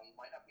 You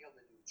might not be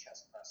able to do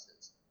chest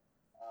presses.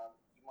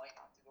 You might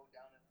have to go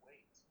down in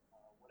weight,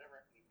 whatever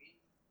it may be.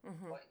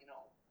 Mm-hmm. But,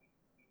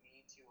 we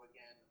need to,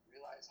 again,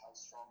 realize how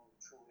strong you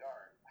truly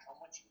are, how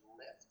much you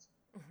lift.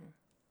 Mm-hmm.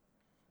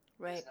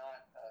 Right. It's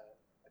not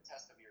a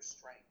test of your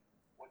strength.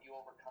 What you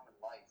overcome in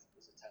life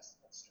is a test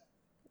of strength.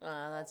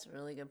 That's a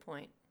really good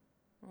point.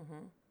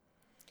 Mm-hmm.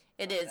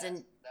 It is,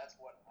 and that's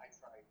what I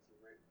try to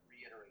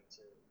reiterate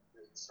to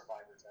the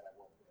survivors that I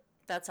work with.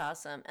 That's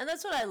awesome. And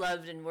that's what I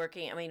loved in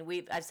working. I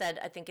mean, I've said,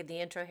 I think in the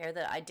intro here,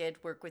 that I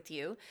did work with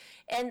you,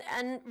 and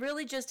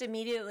really just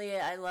immediately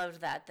I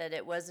loved that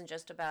it wasn't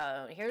just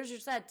about here's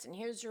your sets and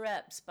here's your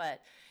reps,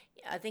 but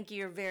I think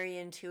you're very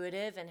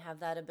intuitive and have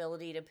that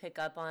ability to pick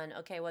up on,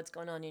 okay, what's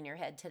going on in your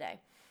head today?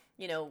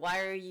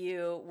 Where are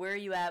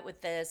you at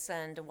with this,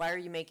 and why are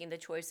you making the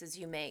choices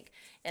you make?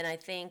 And I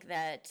think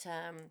that,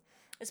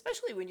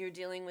 especially when you're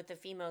dealing with a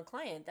female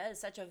client, that is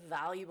such a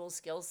valuable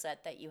skill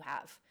set that you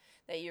have,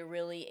 that you're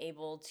really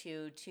able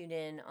to tune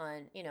in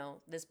on,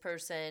 this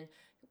person,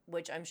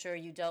 which I'm sure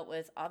you dealt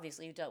with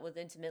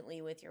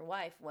intimately with your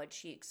wife, what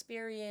she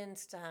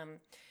experienced,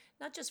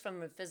 not just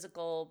from a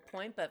physical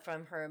point, but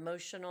from her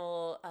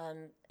emotional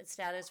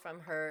status, from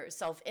her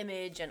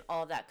self-image and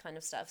all that kind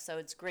of stuff. So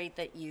it's great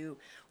that you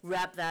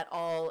wrap that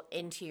all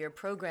into your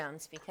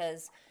programs,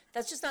 because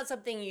that's just not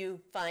something you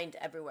find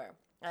everywhere.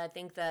 I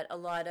think that a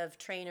lot of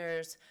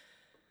trainers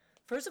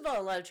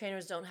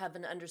don't have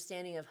an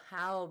understanding of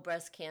how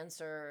breast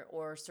cancer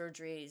or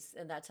surgeries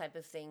and that type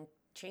of thing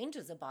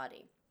changes a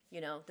body.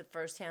 The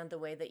firsthand, the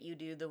way that you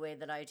do, the way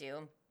that I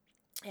do.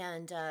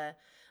 And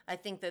I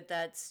think that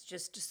that's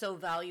just so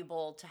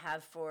valuable to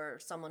have for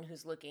someone who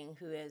is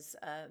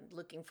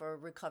looking for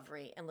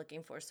recovery and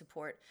looking for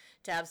support,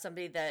 to have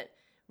somebody that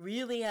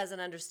really has an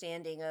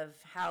understanding of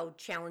how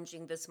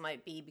challenging this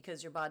might be,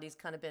 because your body's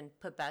kind of been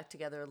put back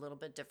together a little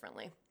bit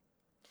differently.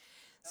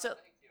 No,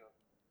 thank you.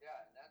 Yeah,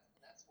 and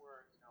that's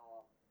where,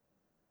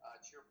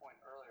 to your point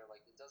earlier,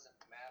 like, it doesn't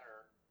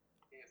matter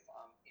if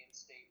I'm in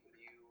state with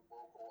you,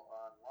 local, or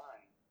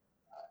online.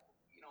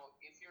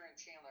 If you're in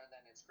Chandler,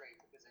 then it's great,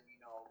 because then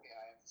okay,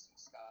 I have to see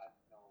Scott,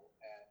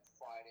 at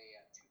Friday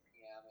at 2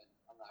 p.m. and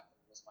I'm not going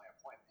to miss my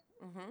appointment.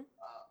 Mm-hmm.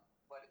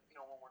 But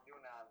when we're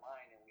doing it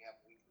online and we have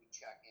weekly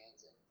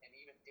check-ins and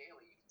even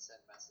daily, you can send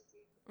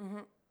messages.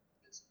 Mm-hmm.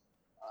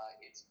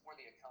 It's more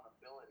the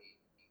accountability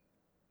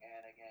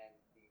and, again,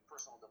 the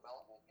personal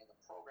development and the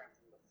program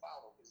for you to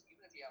follow. Because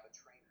even if you have a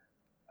trainer,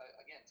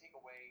 again, take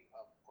away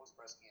post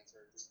breast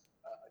cancer, just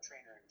a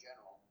trainer in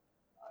general.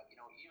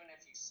 Even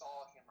if you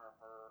saw him or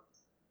her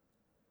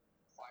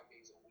 5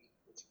 days a week,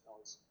 which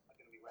is going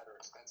to be rather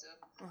expensive,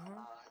 Mm-hmm.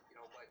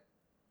 But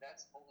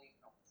that's only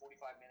 45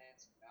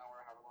 minutes, an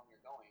hour, however long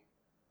you're going,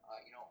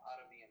 out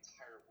of the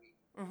entire week.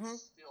 Mm-hmm.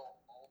 There's still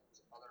all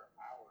those other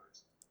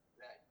hours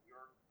that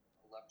you're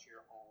left to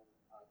your own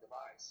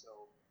device.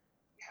 So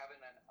having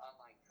an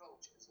online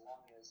coach, as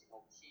long as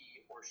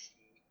he or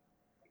she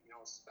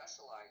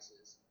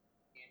specializes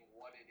in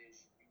what it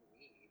is you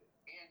need,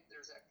 and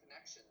there's that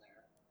connection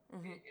there,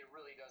 Mm-hmm. it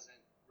really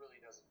doesn't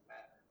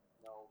matter,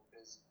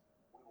 because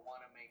we want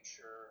to make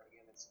sure,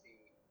 again, it's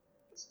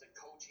the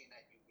coaching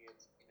that you get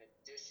in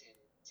addition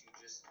to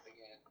just,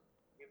 again,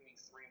 give me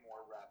 3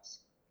 more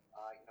reps.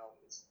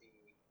 It's the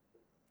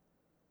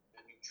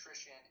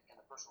nutrition and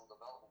the personal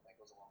development that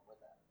goes along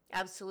with that.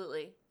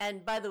 Absolutely.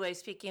 And by the way,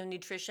 speaking of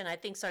nutrition, I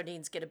think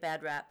sardines get a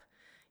bad rap.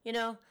 They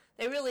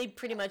really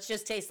pretty much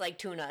just taste like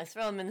tuna.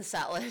 Throw them in the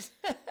salad.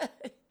 There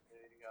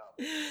you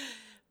go.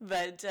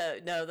 But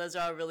no, those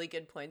are all really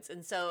good points.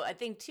 And so I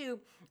think, too,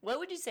 what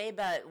would you say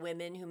about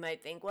women who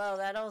might think, well,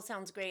 that all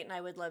sounds great and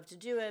I would love to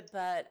do it,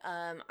 but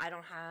I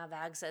don't have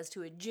access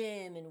to a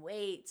gym and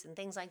weights and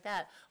things like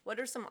that. What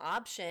are some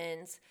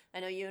options? I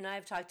know you and I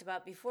have talked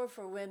about before,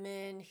 for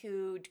women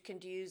who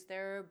can use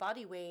their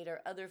body weight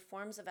or other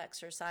forms of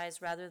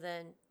exercise rather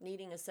than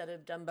needing a set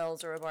of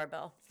dumbbells or a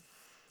barbell.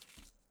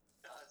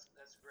 No,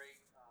 that's a great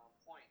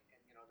point. And,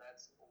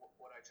 that's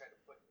what I try to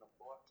put in the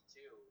book,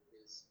 too,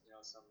 is,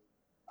 some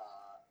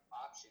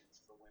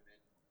options for women,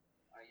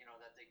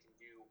 that they can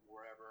do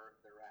wherever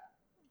they're at.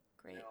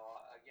 Great.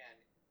 Again,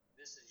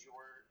 this is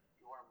your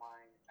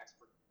mind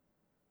expertise,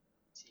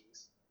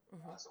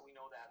 Mm-hmm. so we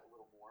know that a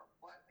little more.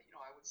 But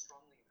I would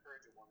strongly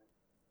encourage a woman,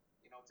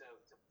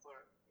 to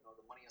put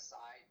the money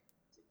aside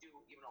to do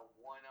even a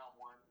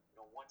one-on-one,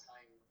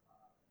 one-time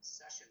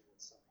session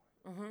with someone.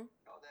 Mm-hmm.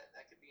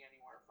 That could be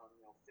anywhere from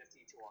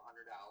 $50 to $100.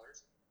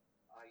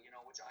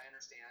 Which I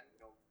understand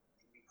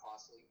can be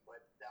costly,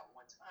 but that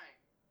one time,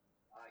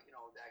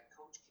 that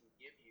coach can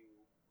give you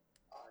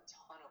a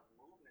ton of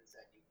movements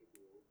that you could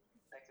do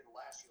that could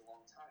last you a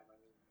long time. I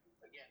mean,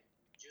 again,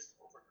 just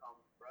overcome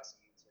breast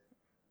cancer.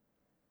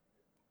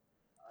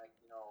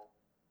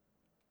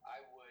 I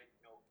would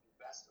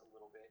invest a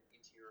little bit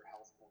into your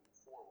health going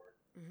forward,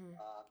 Mm-hmm.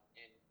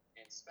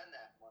 and spend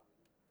that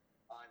money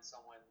on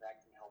someone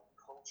that can help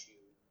coach you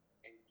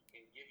and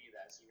give you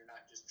that, so you're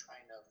not just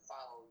trying to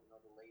follow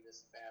the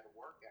latest fad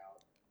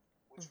workout,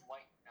 which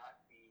might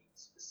not be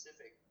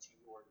specific to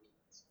your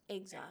needs.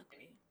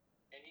 Exactly.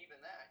 And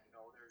even that,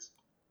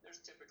 there's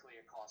typically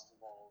a cost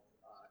involved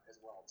as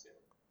well too.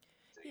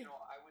 So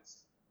I would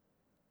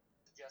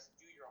suggest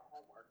do your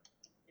homework.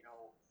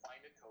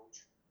 Find a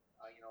coach,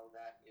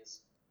 that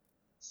is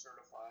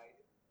certified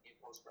in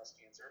post breast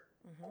cancer,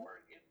 Mm-hmm. or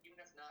even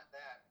if not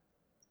that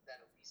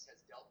at least has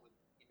dealt with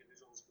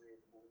individuals with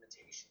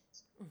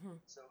limitations.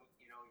 Mm-hmm. So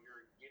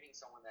you're getting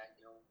someone that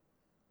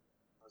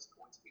is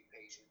going to be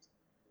patient,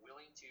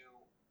 willing to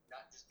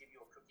not just give you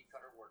a cookie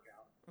cutter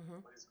workout,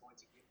 Mm-hmm. but is going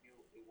to give you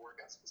a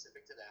workout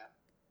specific to that.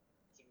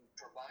 Can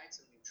provide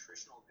some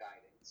nutritional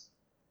guidance,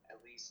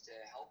 at least to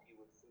help you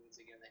with foods,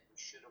 again, that you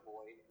should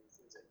avoid and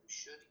foods that you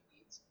should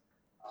eat,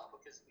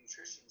 because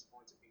nutrition is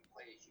going to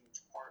play a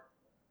huge part.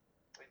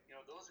 But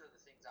those are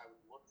the things I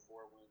would look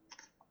for when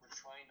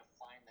trying to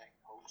find that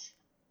coach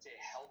to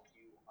help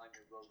you on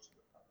your road to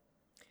recovery.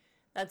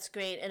 That's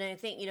great. And I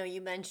think,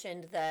 you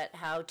mentioned that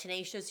how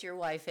tenacious your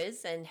wife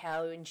is, and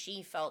how when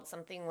she felt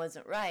something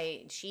wasn't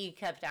right, she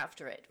kept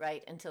after it,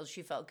 right, until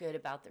she felt good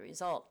about the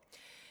result.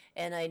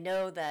 And I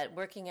know that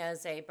working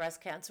as a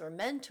breast cancer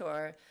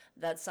mentor,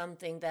 that's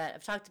something that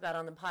I've talked about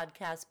on the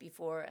podcast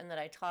before, and that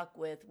I talk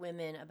with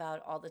women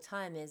about all the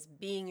time, is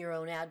being your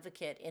own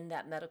advocate in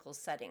that medical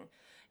setting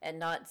and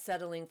not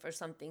settling for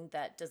something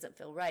that doesn't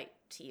feel right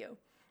to you.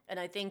 And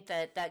I think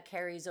that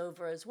carries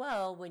over as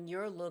well when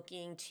you're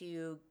looking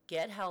to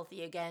get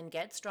healthy again,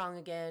 get strong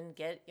again,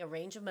 get a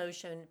range of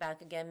motion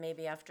back again,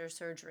 maybe after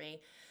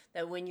surgery,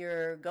 that when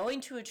you're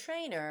going to a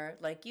trainer,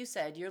 like you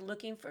said, you're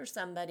looking for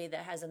somebody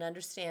that has an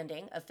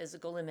understanding of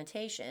physical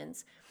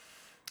limitations.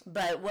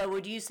 But what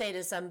would you say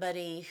to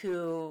somebody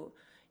who,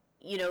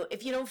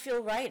 if you don't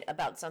feel right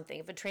about something,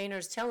 if a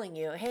trainer's telling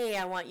you, hey,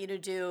 I want you to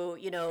do,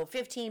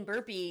 15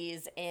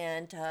 burpees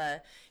and,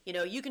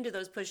 you can do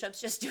those push-ups,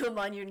 just do them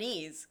on your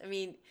knees. I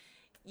mean,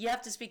 you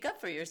have to speak up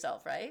for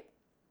yourself, right?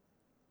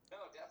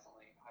 No,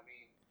 definitely. I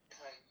mean,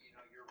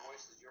 your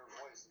voice is your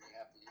voice, and you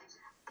have to use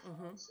it.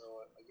 Mm-hmm.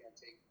 So again,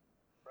 take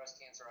breast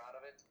cancer out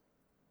of it.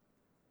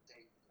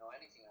 Take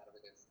anything out of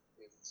it.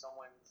 If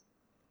someone's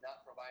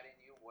not providing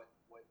you what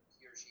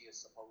he or she is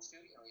supposed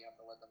to, you have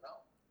to let them know.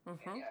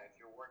 Mm-hmm. And yeah, if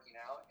you're working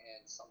out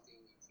and something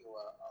you feel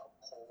a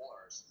pull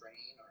or a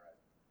strain or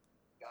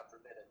God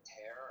forbid a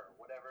tear or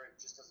whatever, it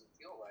just doesn't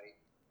feel right.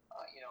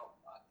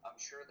 I'm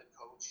sure the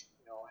coach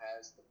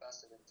has the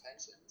best of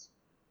intentions.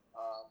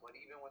 But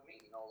even with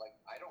me, like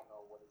I don't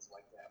know what it's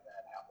like to have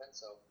that happen.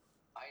 So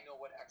I know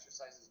what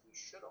exercises we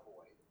should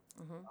avoid.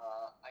 Mm-hmm.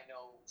 I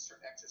know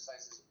certain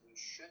exercises we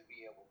should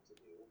be able to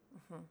do,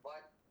 Mm-hmm.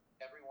 but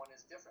everyone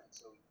is different.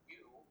 So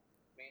you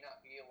may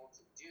not be able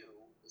to do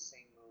the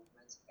same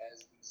movements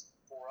as these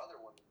 4 other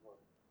women who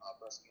are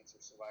breast cancer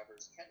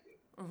survivors can do.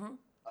 Mm-hmm.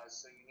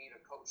 So you need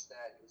a coach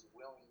that is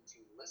willing to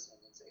listen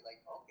and say,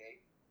 like, okay,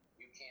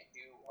 you can't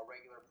do a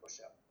regular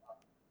push-up.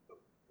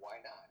 Why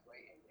not,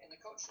 right? And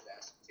the coach should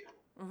ask too,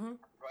 Mm-hmm.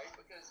 right?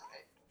 Because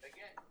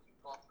again,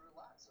 you've gone through a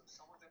lot, so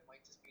some of it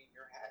might just be in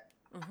your head.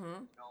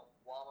 Mm-hmm.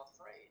 Well, I'm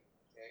afraid.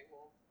 Okay,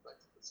 well,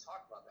 let's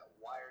talk about that.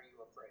 Why are you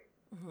afraid?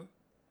 Mm-hmm.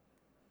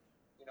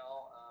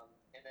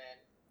 And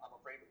then I'm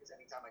afraid because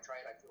anytime I try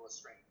it, I feel a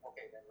strain.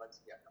 Okay, then let's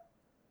get no.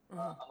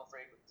 Mm-hmm. I'm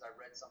afraid because I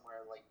read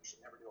somewhere like you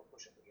should never do a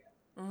push-up again.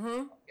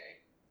 Mm-hmm.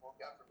 Okay, well,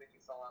 God forbid you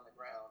fell on the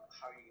ground.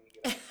 How are you going to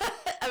get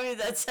up? I mean,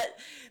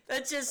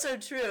 that's just so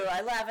true.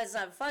 I laugh. It's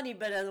not funny,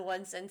 but in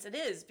one sense it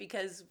is,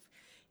 because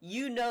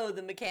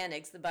the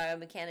mechanics, the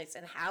biomechanics,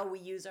 and how we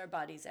use our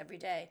bodies every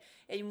day.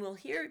 And we'll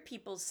hear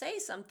people say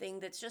something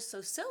that's just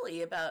so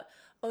silly about,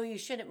 oh, you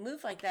shouldn't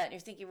move like that. And you're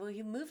thinking, well,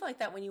 you move like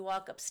that when you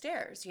walk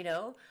upstairs,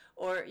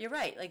 or you're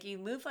right, like you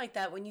move like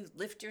that when you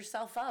lift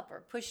yourself up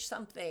or push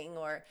something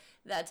or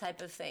that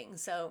type of thing.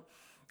 So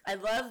I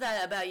love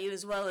that about you,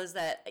 as well as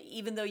that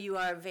even though you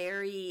are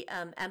very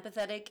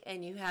empathetic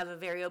and you have a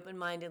very open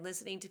mind in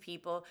listening to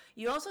people,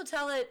 you also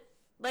tell it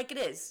like it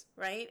is,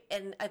 right?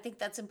 And I think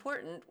that's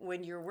important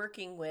when you're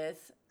working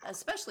with,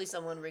 especially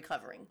someone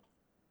recovering.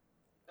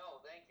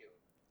 No, thank you.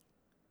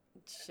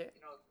 Sure.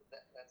 And,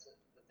 that's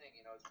the thing.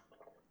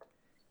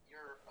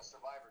 You're a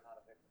survivor,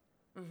 not a victim.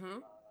 Mm-hmm.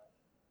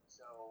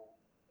 So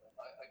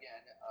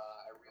again,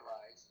 I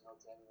realize,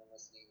 to anyone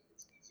listening,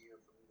 it's easier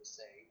for me to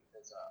say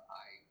because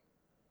I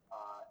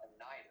am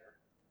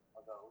neither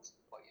of those.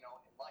 But in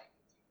life,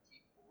 if you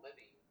keep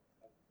living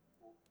in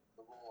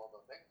the role of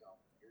a victim,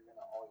 you're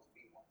going to always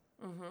be one.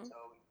 Mm-hmm. So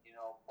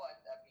but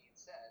that being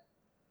said,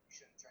 you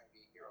shouldn't try and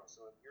be a hero.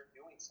 So if you're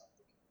doing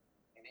something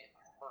and it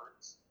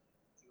hurts,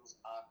 feels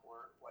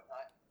awkward,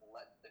 whatnot,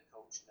 let the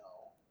coach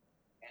know,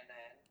 and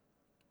then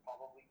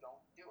probably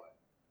don't do it.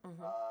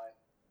 Mm-hmm.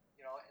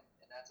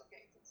 And that's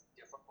okay. If it's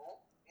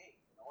difficult, hey,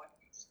 you know what?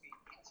 You just beat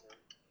cancer.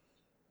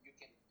 You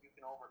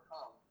can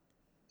overcome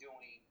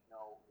doing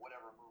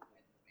whatever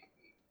movement it may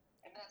be.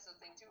 And that's the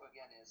thing too.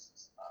 Again,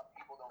 is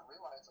people don't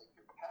realize like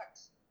your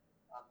pecs.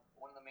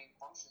 One of the main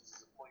functions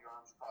is to pull your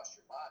arms across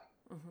your body.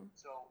 Mm-hmm.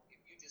 So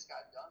if you just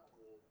got done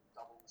with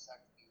double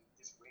mastectomy,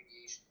 just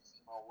radiation,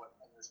 chemo,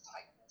 and there's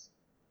tightness,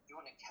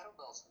 doing a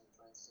kettlebell swing,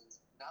 for instance,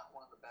 not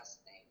one of the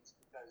best things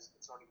because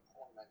it's already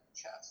pulling on your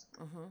chest.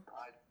 Mm-hmm.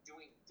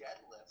 Doing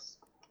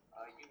deadlifts,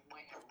 you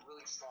might have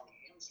really strong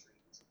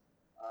hamstrings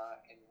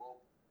and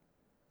low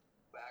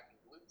back and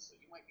glutes, so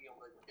you might be able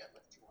to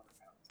deadlift 200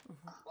 pounds.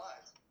 Mm-hmm.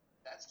 But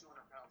that's 200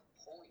 pounds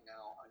pulling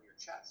now on your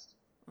chest.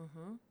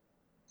 Mm-hmm.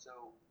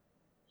 So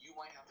you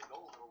might have to go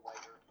a little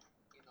lighter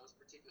in those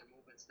particular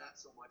movements, not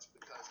so much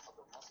because of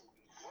the muscle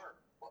being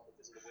worked, but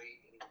because of the way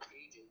it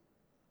engages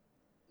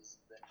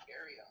the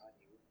area on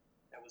you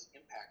that was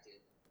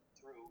impacted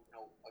through,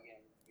 again,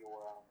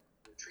 your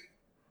treatment.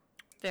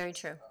 Very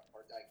true.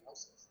 Or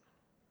diagnosis.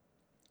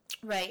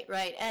 Right,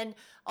 right. And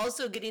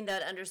also getting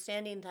that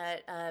understanding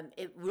that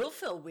it will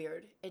feel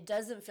weird. It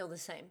doesn't feel the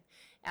same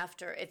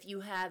after,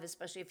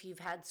 especially if you've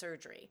had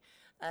surgery.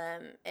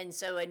 And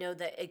so I know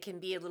that it can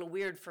be a little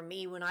weird for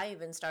me when I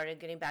even started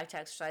getting back to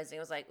exercising.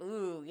 I was like,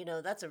 ooh,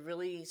 that's a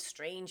really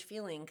strange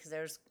feeling because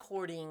there's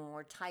cording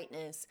or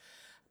tightness.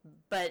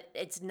 But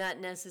it's not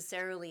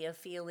necessarily a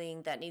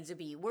feeling that needs to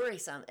be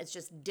worrisome. It's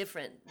just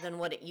different than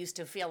what it used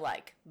to feel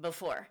like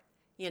before,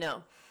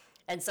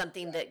 and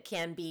something that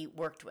can be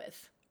worked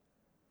with.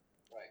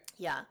 Right.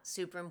 Yeah,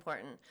 super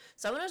important.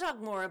 So I want to talk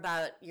more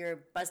about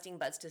your Busting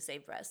Butts to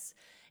Save Breasts.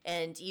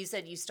 And you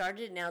said you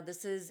started it now.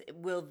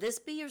 Will this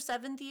be your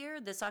 7th year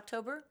this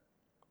October?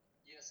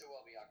 Yes, it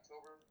will be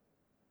October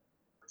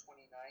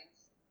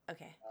 29th.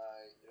 Okay.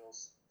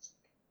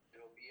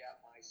 It'll be at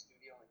my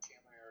studio in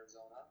Chandler,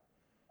 Arizona,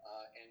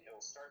 and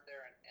it'll start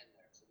there and end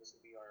there. So this will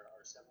be our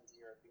 7th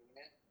year of doing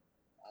it.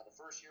 The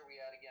first year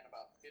we had, again,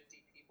 about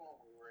 50 people,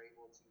 and we were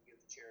able to give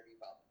the charity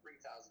about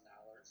 $3,000.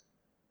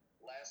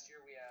 Last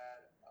year we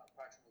had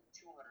approximately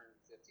 250,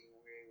 and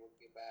we were able to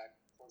give back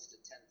close to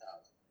 10,000.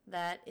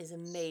 That is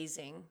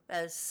amazing.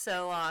 That is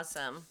so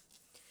awesome.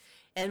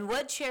 And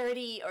what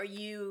charity are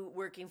you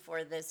working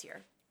for this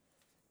year?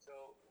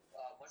 So,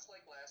 much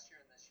like last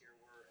year and this year,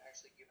 we're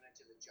actually giving it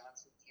to the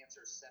Johnson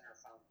Cancer Center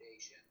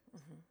Foundation.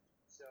 Mm-hmm.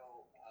 So,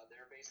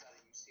 they're based out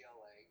of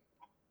UCLA.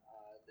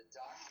 The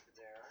doctor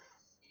there,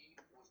 he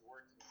was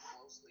working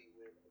closely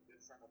with a good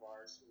friend of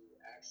ours who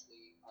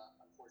actually,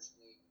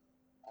 unfortunately,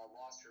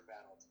 lost her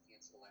battle to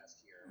cancer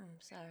last year. I'm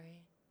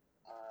sorry.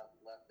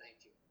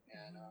 Thank you.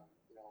 And,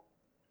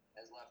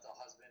 has left a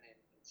husband and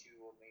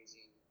two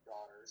amazing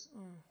daughters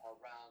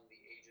around the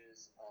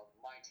ages of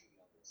my two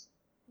youngest.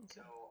 Okay.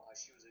 So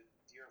she was a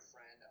dear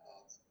friend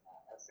of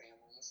our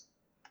families.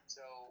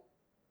 So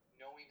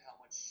knowing how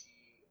much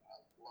she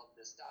loved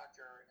this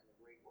doctor and the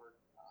great work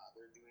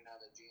they're doing out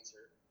of the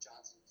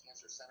Johnson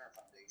Cancer Center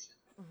Foundation,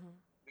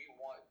 we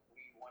wanted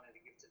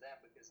to give to them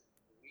because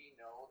we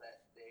know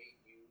that they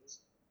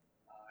use,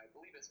 I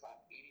believe it's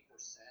about 80%,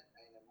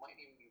 and it might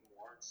even be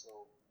more.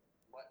 So,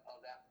 but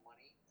of that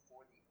money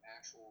for the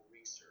actual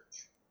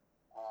research,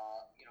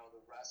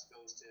 the rest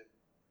goes to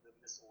the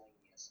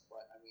miscellaneous.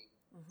 But I mean,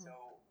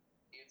 so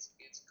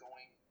it's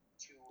going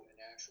to an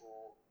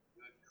actual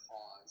good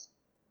cause.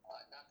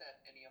 Not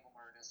that any of them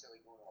are necessarily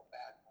going to a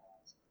bad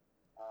cause,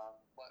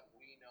 but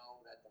we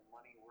know that the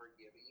money we're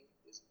giving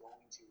is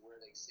going to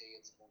where they say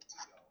it's going to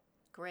go.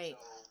 Great.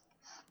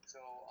 So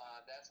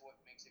that's what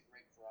makes it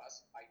great for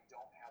us. I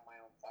don't have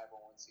my own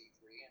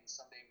 501c3, and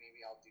someday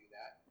maybe I'll do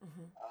that.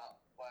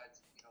 But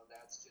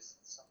that's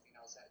just something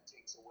else that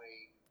takes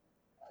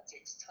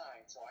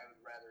time. So I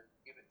would rather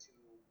give it to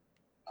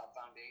a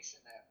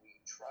foundation that we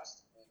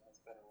trust and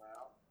has been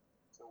around.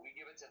 So we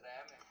give it to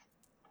them, and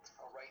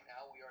right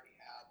now we already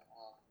have.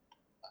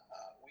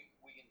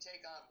 We can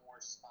take on more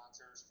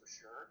sponsors for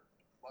sure,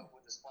 but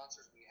with the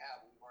sponsors we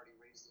have, we've already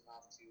raised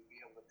enough to be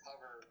able to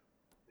cover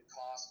the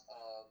cost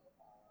of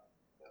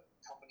the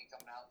company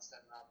coming out and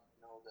setting up,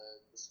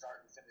 the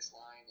start and finish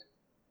line, and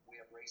we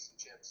have racing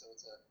chips, so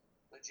it's a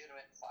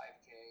legitimate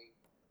 5K.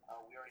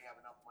 We already have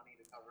enough money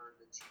to cover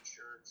the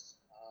T-shirts,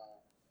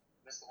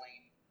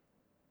 miscellaneous.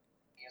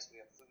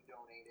 We have food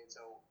donated.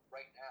 So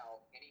right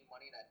now, any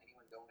money that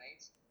anyone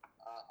donates,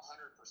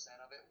 100%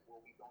 of it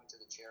will be going to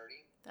the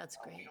charity. That's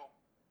great.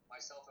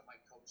 Myself and my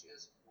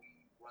coaches, we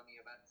run the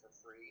event for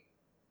free.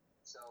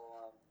 So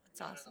That's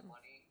none awesome. of the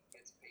money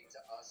gets paid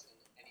to us in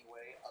any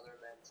way other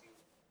than to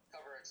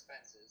cover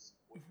expenses,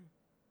 which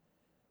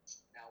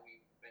now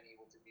we've been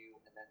able to do,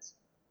 and then some.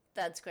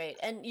 That's great.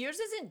 And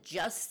yours isn't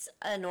just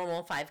a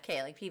normal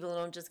 5K. Like, people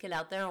don't just get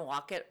out there and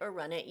walk it or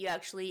run it. You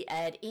actually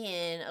add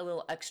in a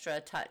little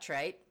extra touch,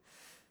 right?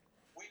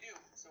 We do.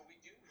 So we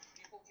do.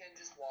 People can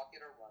just walk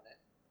it or run it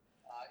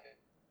if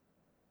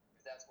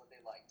that's what they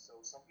like.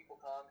 So some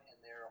people come and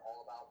they're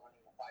all about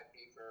running a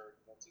 5K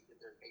to get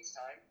their pace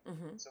time.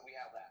 So we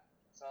have that.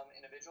 Some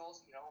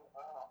individuals,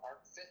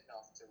 aren't fit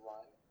enough to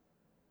run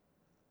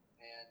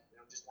and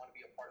just want to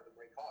be a part of the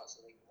great cause,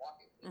 so they can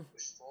walk it. They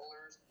push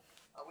strollers.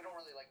 We don't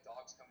really like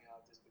dogs coming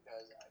out just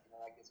because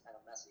that gets kind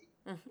of messy.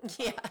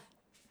 Yeah.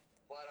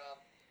 But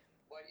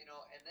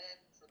and then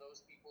for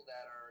those people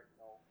that are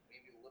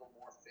maybe a little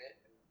more fit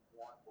and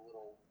want a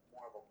little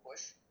more of a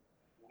push,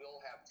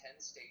 we'll have 10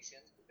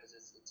 stations because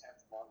it's the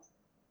 10th month.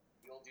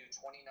 We'll do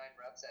 29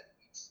 reps at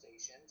each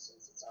station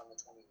since it's on the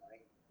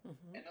 29th.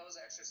 And those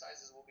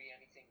exercises will be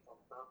anything from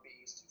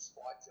burpees to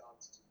squat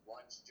jumps to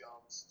lunge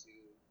jumps to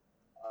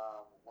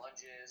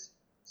lunges.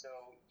 So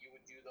you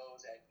would do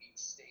those at each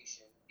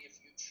station if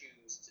you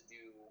choose to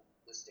do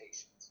the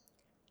stations.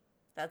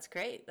 That's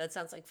great. That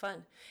sounds like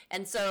fun.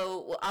 And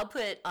so I'll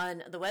put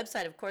on the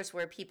website, of course,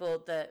 where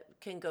people that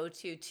can go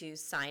to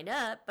sign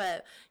up,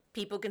 but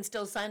people can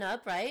still sign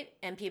up, right?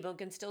 And people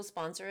can still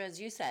sponsor, as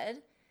you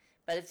said.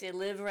 But if they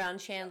live around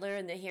Chandler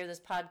and they hear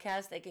this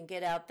podcast, they can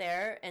get out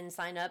there and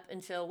sign up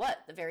until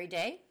what? The very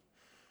day?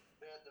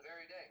 The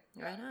very day.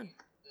 Right on.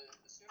 The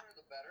sooner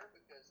the better,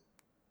 because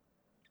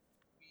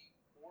we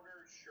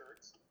order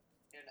shirts,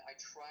 and I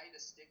try to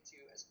stick to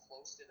as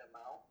close to the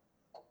amount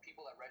of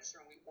people that register,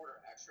 and we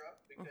order extra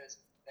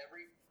because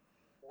every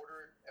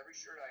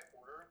shirt I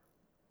order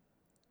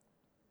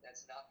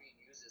that's not being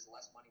used is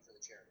less money for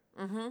the charity.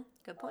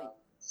 Good point.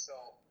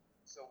 So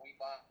we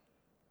buy.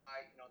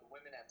 The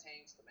women have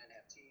tanks, the men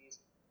have tees.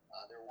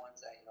 They're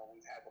ones that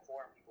we've had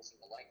before, and people seem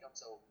to like them.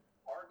 So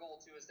our goal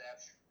too is to have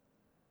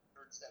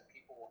shirts that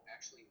people will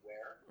actually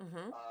wear.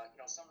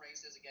 Some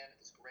races again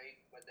is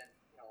great, but then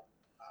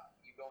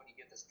you go and you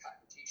get this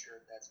cotton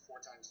T-shirt that's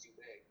 4 times too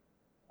big,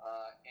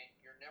 and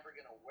you're never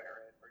gonna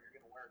wear it, or you're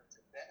gonna wear it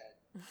to bed.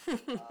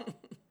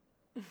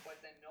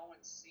 But then no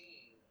one's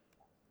seeing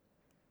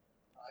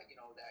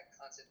that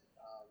constant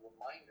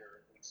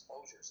reminder and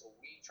exposure. So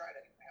we try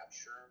to have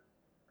shirts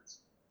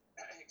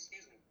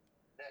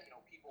that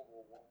people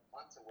will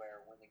want to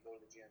wear when they go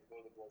to the gym,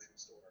 go to the grocery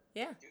store,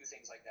 do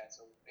things like that.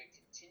 So it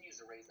continues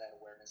to raise that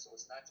awareness. So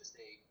it's not just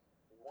a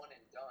one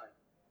and done.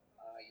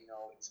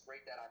 It's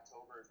great that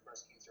October is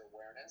breast cancer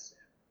awareness,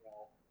 and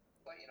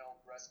but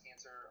breast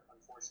cancer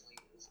unfortunately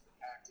is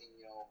impacting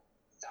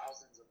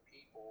thousands of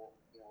people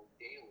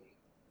daily.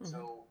 Mm-hmm.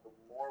 So the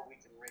more we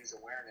can raise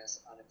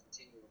awareness on a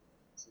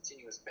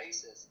continuous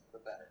basis, the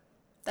better.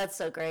 That's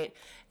so great.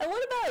 And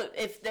what about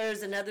if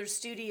there's another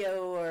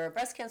studio or a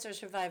breast cancer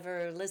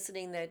survivor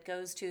listening that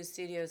goes to a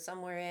studio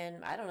somewhere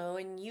in, I don't know,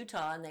 in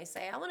Utah, and they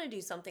say, I want to do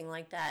something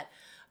like that.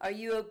 Are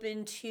you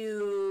open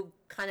to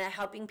kind of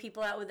helping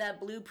people out with that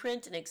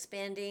blueprint and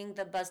expanding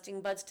the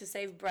Busting Butts to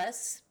Save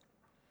Breasts?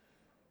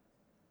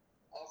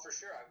 Oh, for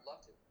sure. I would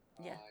love to.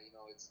 Yeah.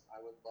 I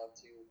would love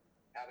to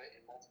have it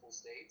in multiple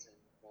states and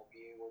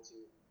be able to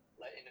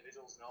let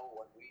individuals know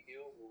what we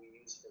do, who we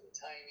use for the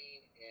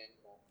timing, and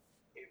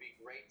it'd be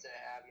great to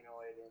have it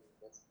in,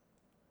 let's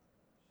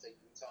say,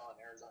 Utah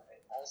and Arizona,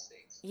 all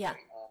states, yeah,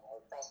 right?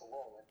 Or across the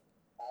world, and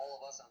all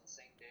of us on the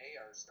same day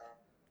are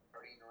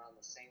starting around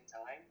the same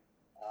time.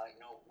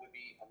 Would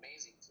be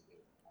amazing to do.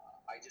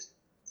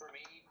 For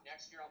me,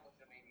 next year I'm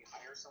looking to maybe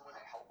hire someone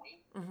to help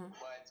me. Mm-hmm.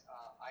 But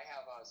I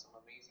have some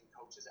amazing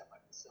coaches at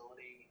my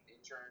facility,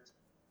 interns,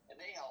 and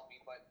they help me.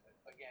 But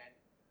again,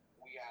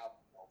 we have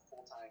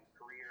full-time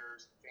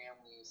careers,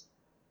 families,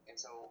 and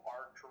so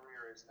our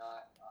career is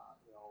not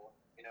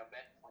an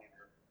event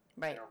planner,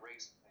 right, and a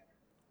race planner.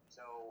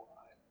 So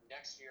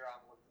next year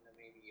I'm looking to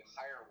maybe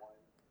hire one,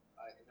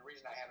 and the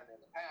reason I haven't in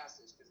the past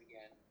is because,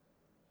 again,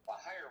 if I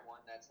hire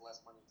one, that's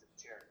less money to the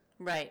charity.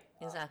 Right,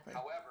 exactly.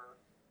 However,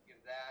 if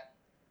that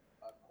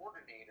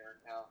coordinator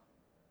now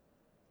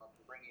I'm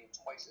bringing in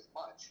twice as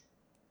much,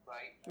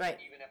 right? Right.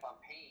 Even if I'm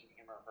paying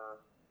him or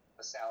her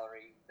a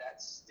salary,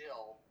 that's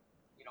still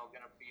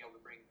going to be able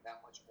to bring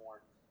that much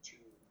more to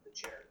the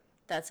charity.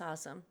 That's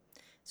awesome.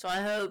 So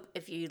I hope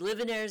if you live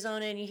in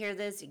Arizona and you hear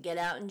this, you get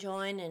out and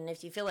join. And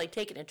if you feel like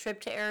taking a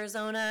trip to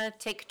Arizona,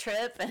 take a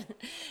trip and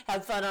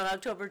have fun on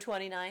October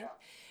 29th. Yeah.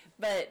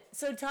 But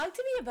so talk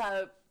to me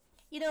about,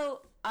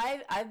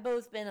 I've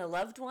both been a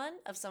loved one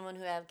of someone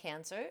who had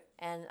cancer,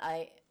 and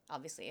I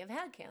obviously have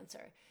had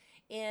cancer.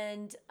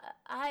 And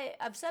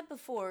I've said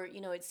before,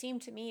 it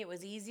seemed to me it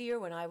was easier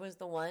when I was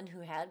the one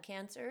who had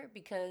cancer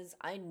because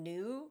I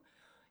knew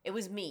it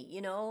was me.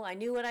 I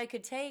knew what I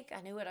could take.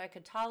 I knew what I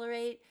could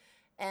tolerate.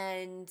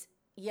 And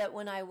yet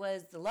when I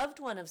was the loved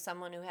one of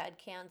someone who had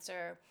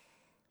cancer,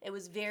 it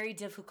was very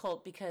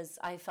difficult because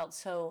I felt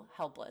so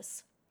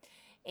helpless.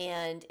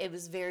 And it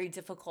was very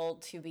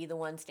difficult to be the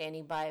one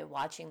standing by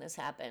watching this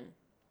happen.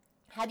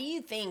 How do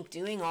you think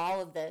doing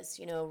all of this,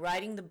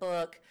 writing the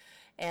book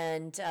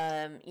and,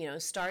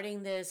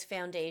 starting this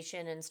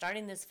foundation and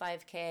starting this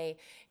 5K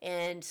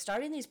and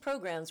starting these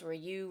programs where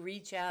you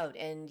reach out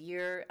and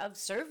you're of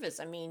service.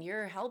 I mean,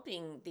 you're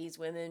helping these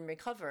women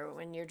recover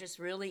when you're just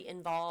really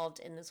involved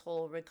in this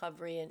whole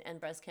recovery and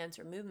breast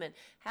cancer movement.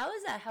 How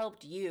has that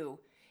helped you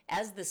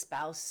as the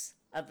spouse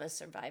of a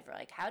survivor?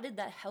 Like, how did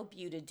that help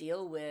you to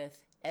deal with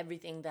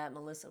everything that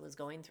Melissa was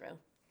going through?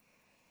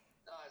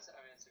 No, it's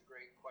a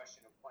great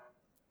question.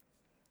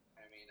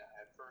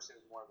 At first it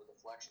was more of a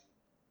deflection,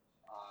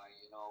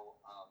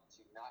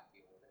 to not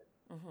deal with it.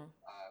 Mm-hmm.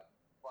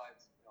 But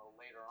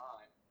later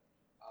on,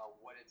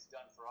 what it's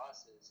done for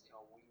us is,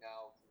 we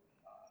now can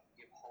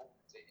give hope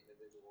to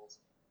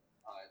individuals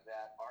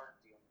that are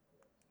dealing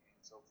with it.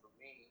 And so for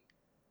me,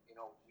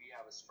 we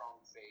have a strong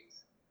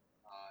faith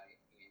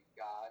in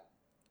God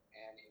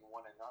and in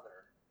one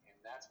another, and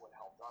that's what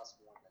helped us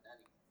more than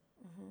anything.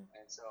 Mm-hmm.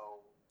 And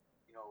so,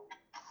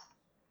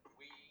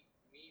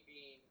 me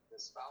being the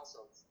spouse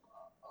of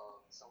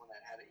someone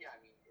that had it,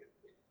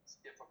 it's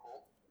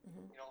difficult,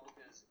 mm-hmm.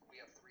 Because we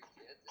have 3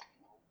 kids, and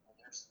when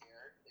they're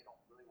scared, they don't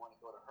really want to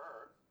go to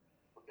her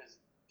because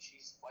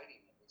she's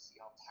fighting it. They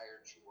see how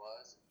tired she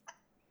was, and,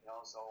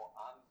 so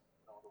I'm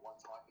the one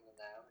talking to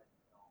them, and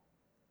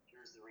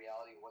here's the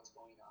reality of what's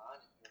going on,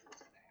 and here's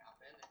what's going to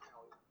happen, and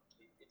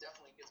it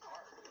definitely gets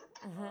hard,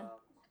 mm-hmm.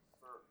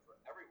 For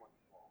everyone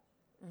involved,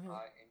 mm-hmm.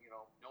 And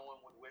no one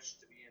would wish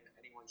to be in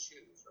anyone's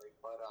shoes, right?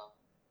 But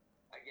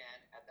again,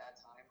 at that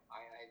time,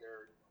 I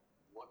either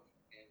look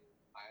and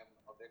I'm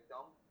a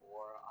victim,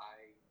 or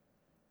I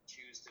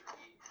choose to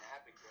be an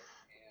advocate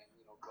and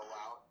go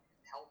out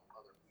and help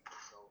other people.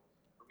 So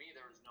for me,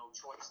 there was no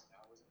choice.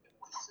 I wasn't going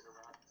to just sit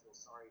around and feel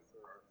sorry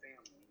for our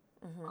family.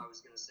 Mm-hmm. I was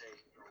going to say,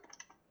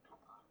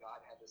 God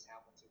had this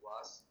happen to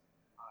us,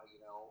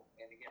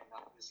 and again,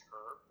 not just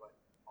her, but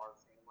our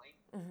family.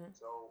 Mm-hmm.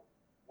 So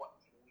what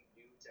can we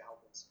do to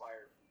help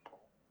inspire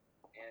people?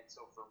 And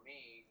so for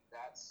me,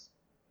 that's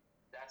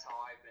how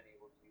I've been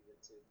able to use it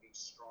to be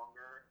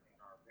stronger,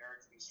 and our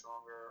marriage be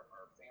stronger,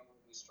 our family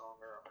be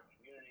stronger, our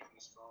community be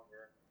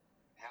stronger,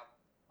 have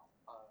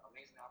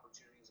amazing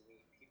opportunities to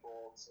meet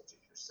people such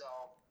as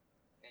yourself,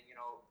 and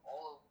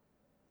all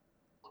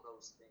of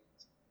those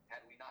things. Had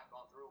we not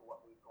gone through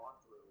what we've gone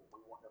through, we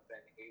wouldn't have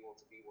been able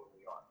to be where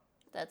we are.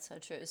 That's so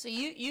true. So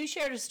you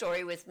shared a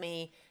story with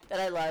me that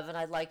I love, and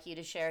I'd like you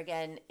to share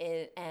again,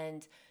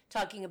 and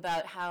talking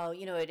about how,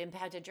 it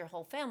impacted your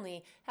whole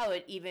family, how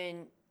it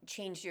even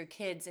changed your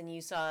kids, and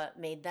you saw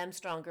made them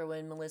stronger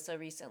when Melissa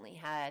recently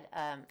had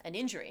an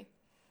injury.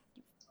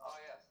 Oh,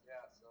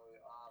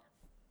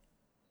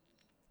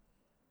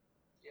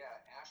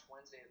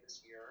 Wednesday of this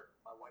year,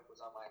 my wife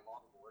was on my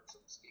longboard, so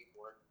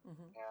skateboard,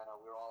 Mm-hmm. and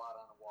we were all out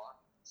on a walk.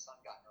 The sun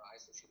got in her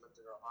eye, so she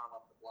lifted her arm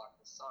up to block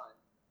the sun.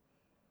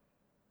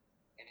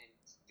 And in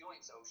doing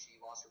so, she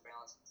lost her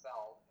balance and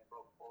fell and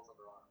broke both of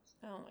her arms.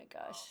 Oh my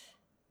gosh.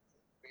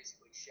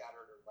 Basically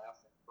shattered her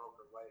left and broke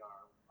her right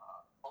arm,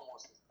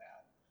 almost as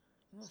bad.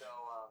 Oof. So,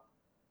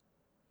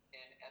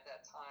 and at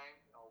that time,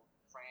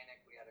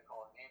 frantic, we had to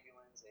call an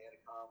ambulance. They had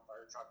to come,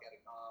 fire truck had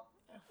to come,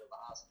 to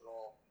the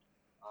hospital,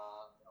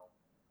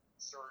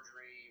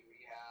 surgery,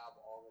 rehab,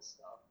 all this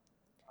stuff.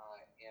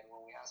 And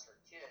when we asked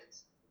our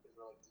kids, because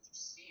we're like, did you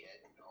see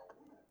it? And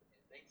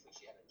thankfully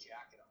she had a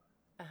jacket on.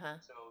 Uh-huh.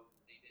 So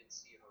they didn't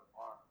see her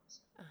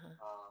arms.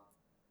 Uh-huh.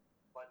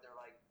 But they're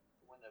like,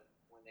 when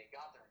they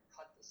got there and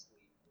cut the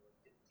sleeve, they were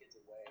like, get the kids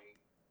away.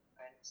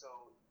 And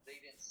so they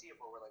didn't see it,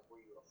 but we're like,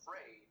 were you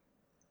afraid?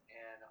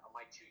 And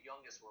my two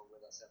youngest were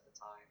with us at the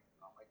time.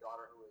 My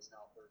daughter, who is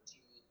now 13,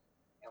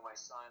 and my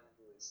son,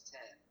 who is 10.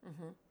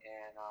 Mm-hmm.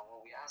 And when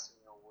we asked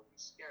them, were you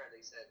scared?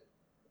 They said,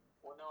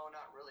 well, no,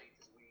 not really,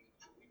 because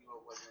we knew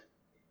it wasn't,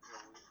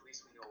 at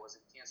least we knew it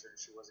wasn't cancer, and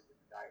she wasn't going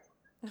to die from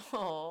it.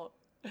 Oh,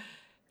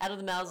 out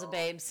of the mouths of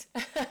babes.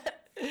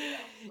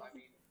 Yeah, I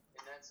mean,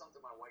 and that's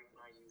something my wife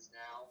and I use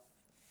now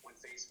when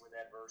faced with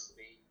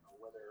adversity,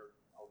 whether,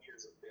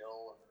 here's a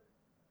bill, or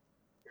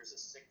here's a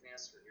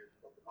sickness, or here's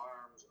broken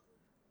arms, or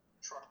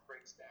truck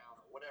breaks down,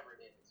 or whatever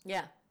it is.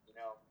 Yeah.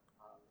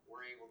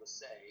 We're able to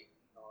say,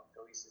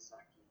 at least it's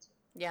not cancer.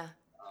 Yeah.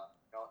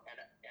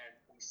 And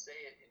we say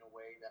it in a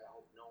way that I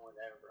hope no one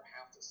ever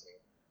have to say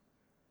it.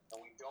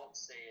 And we don't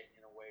say it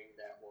in a way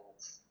that, well,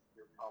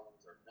 your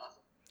problems are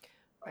nothing.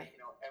 Right.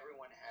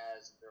 Everyone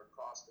has their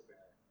cross to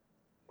bear.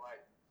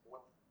 But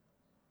what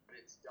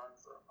it's done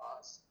for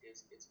us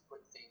is it's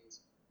put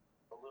things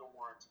a little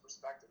more into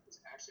perspective, because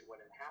actually what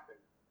had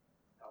happened,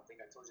 I don't think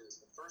I told you this,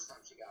 the first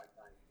time she got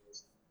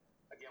diagnosed,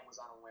 again, was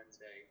on a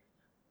Wednesday.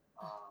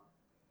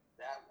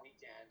 That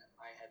weekend,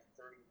 I had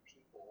 30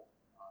 people,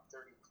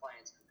 30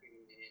 clients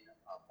competing in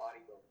a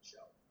bodybuilding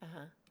show.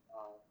 Uh-huh.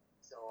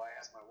 So I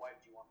asked my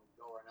wife, do you want me to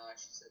go or not?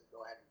 She said,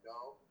 go ahead and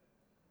go.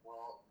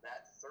 Well,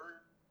 that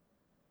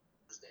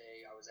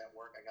Thursday, I was at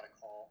work. I got a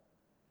call.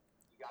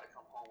 You got to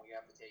come home. We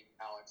have to take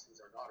Alex,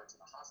 who's our daughter, to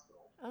the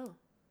hospital. Oh.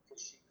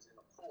 Because she was in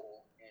a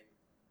pool, and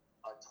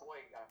a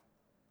toy got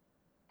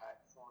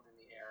thrown in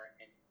the air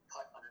and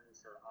cut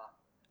underneath her eye.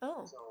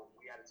 Oh. So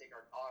we had to take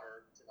our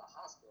daughter to the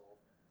hospital.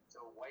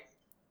 So wife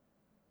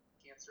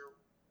cancer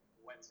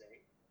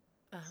Wednesday.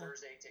 Uh-huh.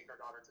 Thursday, take our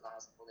daughter to the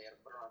hospital. They had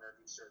to put her under,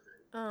 do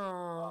surgery.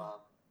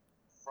 Oh.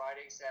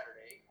 Friday,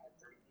 Saturday, I had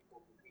 30 people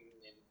competing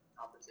in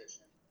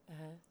competition.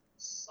 Uh-huh.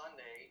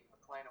 Sunday, a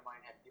client of mine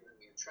had given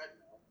me a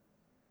treadmill,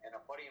 and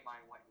a buddy of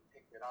mine went and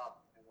picked it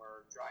up, and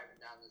we're driving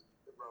down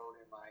the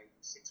road in my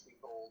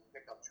 6-week-old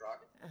pickup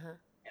truck, Uh-huh.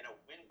 and a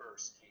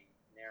windburst came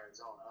in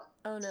Arizona.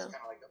 Oh, no. It's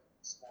kind of like a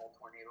small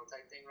tornado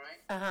type thing,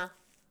 right? Uh-huh.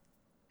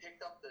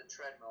 Picked up the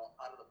treadmill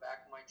out of the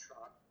back of my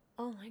truck.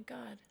 Oh, my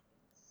God.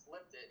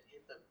 Flipped it,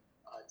 hit the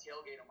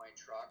tailgate of my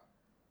truck,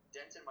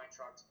 dented my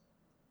truck,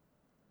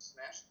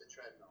 smashed the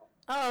treadmill.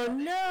 Oh,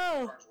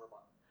 no.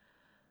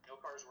 No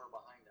cars were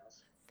behind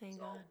us. Thank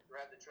God.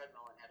 Grabbed the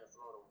treadmill and had to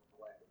throw it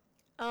away.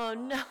 Oh,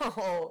 no.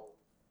 So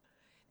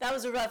that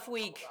was a rough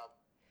week.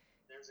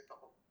 There's a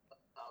couple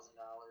 $1,000,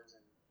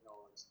 and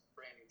it's a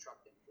brand new truck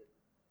dented.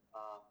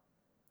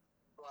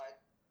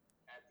 But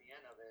at the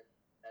end of it,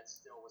 that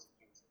still wasn't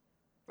cancer.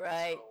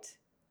 Right. So,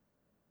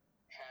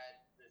 had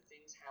the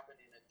things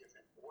happened in a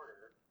different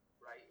order,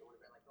 right, it would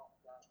have been like, oh my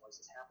gosh, why is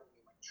this happening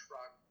in my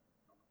truck,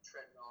 my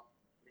treadmill,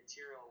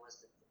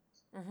 materialistic things.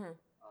 Mm-hmm.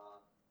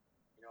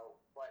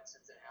 But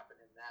since it happened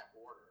in that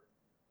order,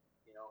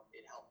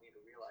 it helped me to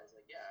realize,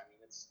 like, yeah, I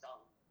mean, it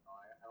stung.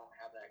 I don't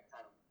have that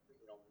kind of,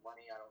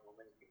 money. I don't know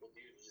many people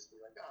do to just be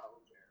like, oh, who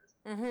cares?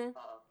 Mm-hmm.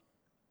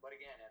 But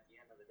again, at the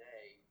end of the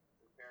day,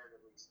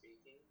 comparatively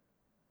speaking,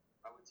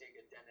 I would take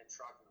a dented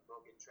truck and a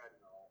broken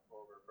treadmill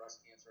over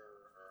breast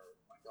cancer or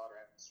my daughter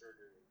having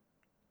surgery,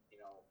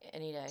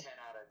 any day. 10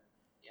 out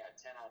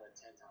of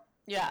 10 times.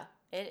 Yeah,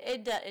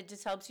 it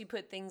just helps you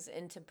put things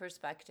into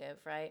perspective,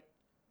 right?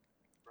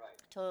 Right.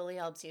 Totally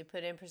helps you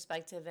put in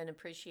perspective and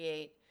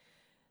appreciate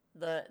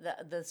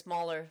the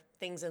smaller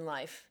things in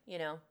life,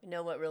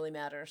 know what really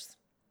matters.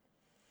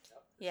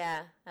 Yep.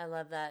 Yeah, I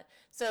love that.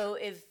 So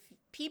if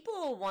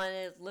people want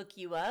to look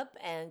you up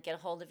and get a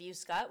hold of you,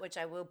 Scott, which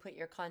I will put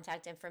your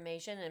contact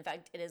information, in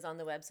fact, it is on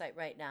the website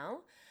right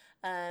now.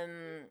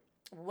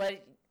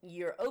 What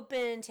you're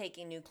open,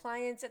 taking new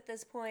clients at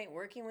this point,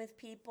 working with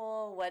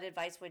people, what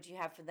advice would you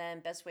have for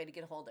them? Best way to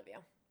get a hold of you?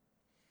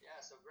 Yeah,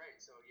 so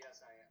great. So yes,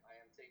 I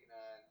am taking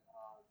on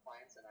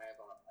clients, and I have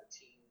a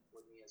team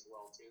with me as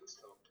well too.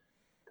 So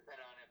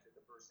depending on if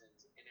the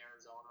person's in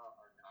Arizona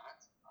or not,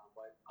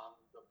 but I'm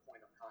the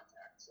point of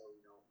contact. So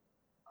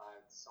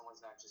someone's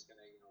not just going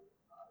to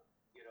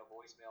get a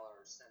voicemail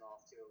or send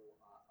off to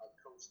a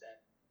coach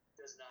that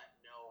does not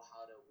know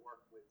how to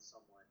work with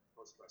someone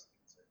post breast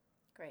cancer.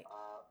 Great.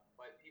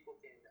 But people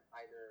can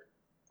either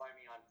find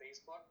me on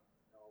Facebook,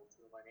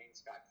 through my name,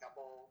 Scott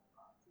Keppel,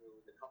 through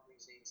the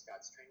company's name,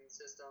 Scott's Training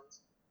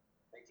Systems.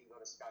 They can go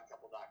to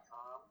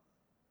scottkeppel.com,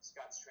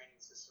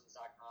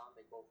 scottstrainingsystems.com.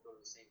 They both go to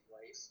the same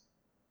place.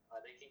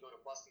 They can go to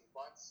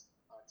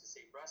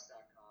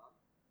bustingbutts.tosavebreast.com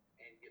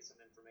and get some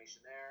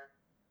information there.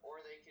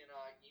 Or they can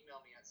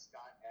email me at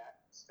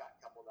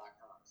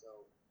scott@scottkeppel.com.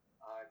 So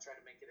I try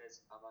to make it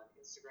as I'm on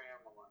Instagram,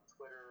 I'm on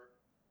Twitter,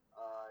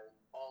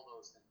 all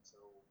those things.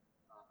 So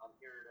I'm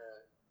here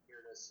to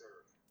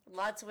serve.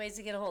 Lots of ways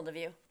to get a hold of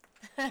you.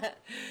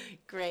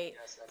 Great.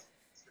 Yes, that's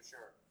for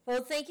sure.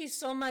 Well, thank you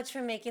so much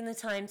for making the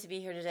time to be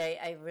here today.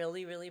 I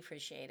really, really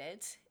appreciate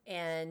it.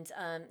 And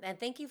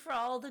thank you for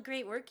all the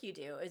great work you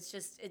do. It's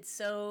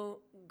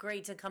so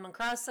great to come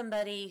across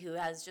somebody who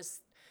has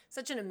just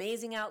such an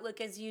amazing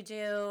outlook as you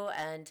do,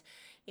 and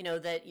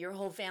that your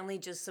whole family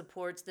just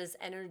supports this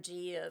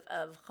energy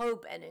of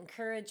hope and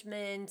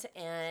encouragement,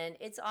 and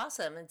it's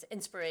awesome. It's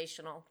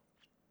inspirational.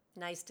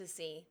 Nice to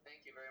see.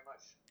 Thank you very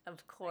much.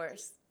 Of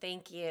course.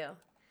 Thank you.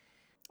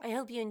 I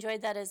hope you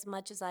enjoyed that as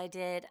much as I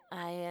did.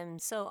 I am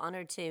so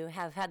honored to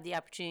have had the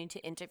opportunity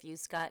to interview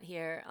Scott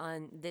here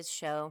on this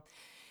show.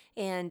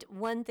 And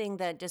one thing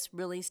that just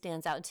really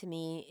stands out to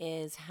me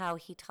is how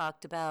he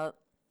talked about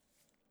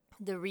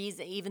the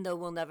reason, even though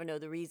we'll never know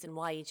the reason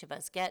why each of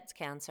us gets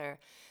cancer,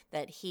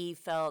 that he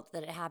felt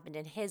that it happened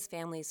in his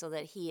family so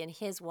that he and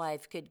his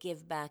wife could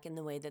give back in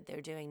the way that they're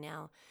doing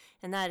now.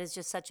 And that is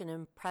just such an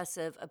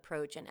impressive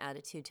approach and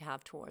attitude to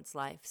have towards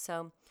life.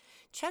 So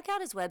check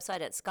out his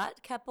website at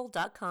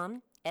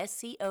scottkeppel.com,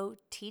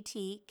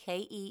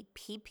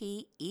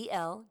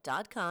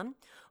 SCOTTKEPPEL.com,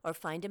 or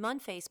find him on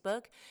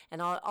Facebook.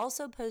 And I'll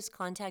also post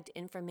contact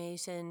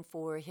information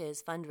for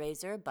his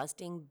fundraiser,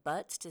 Busting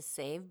Butts to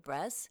Save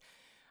Breasts,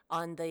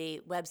 on the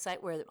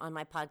website on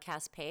my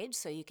podcast page,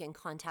 so you can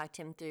contact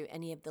him through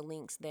any of the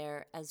links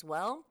there as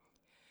well.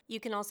 You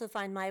can also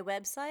find my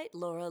website,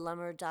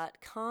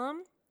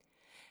 lauralummer.com,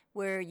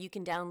 where you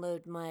can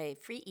download my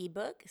free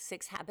ebook,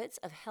 6 Habits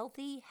of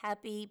Healthy,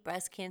 Happy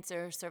Breast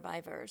Cancer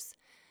Survivors.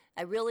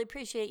 I really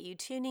appreciate you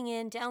tuning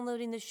in,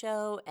 downloading the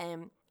show,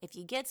 and if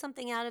you get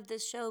something out of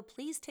this show,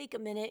 please take a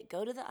minute,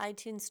 go to the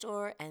iTunes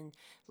store and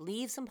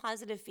leave some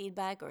positive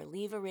feedback or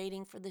leave a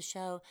rating for the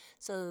show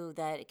so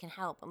that it can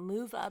help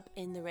move up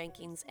in the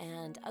rankings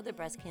and other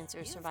breast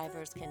cancer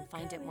survivors can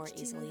find it more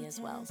easily as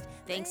well.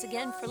 Thanks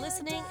again for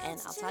listening, and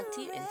I'll talk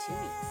to you in 2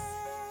 weeks.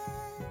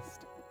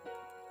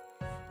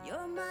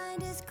 Your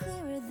mind is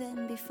clearer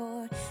than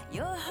before.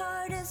 Your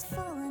heart is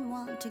full and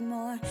wanting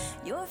more.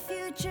 Your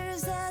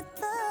future's at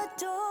the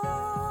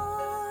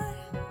door.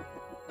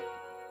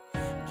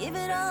 Give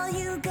it all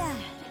you got.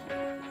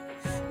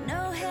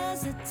 No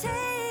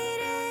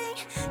hesitating.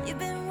 You've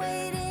been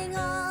waiting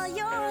all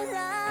your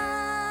life.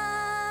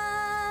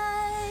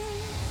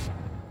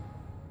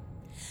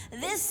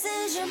 This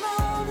is your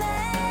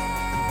moment.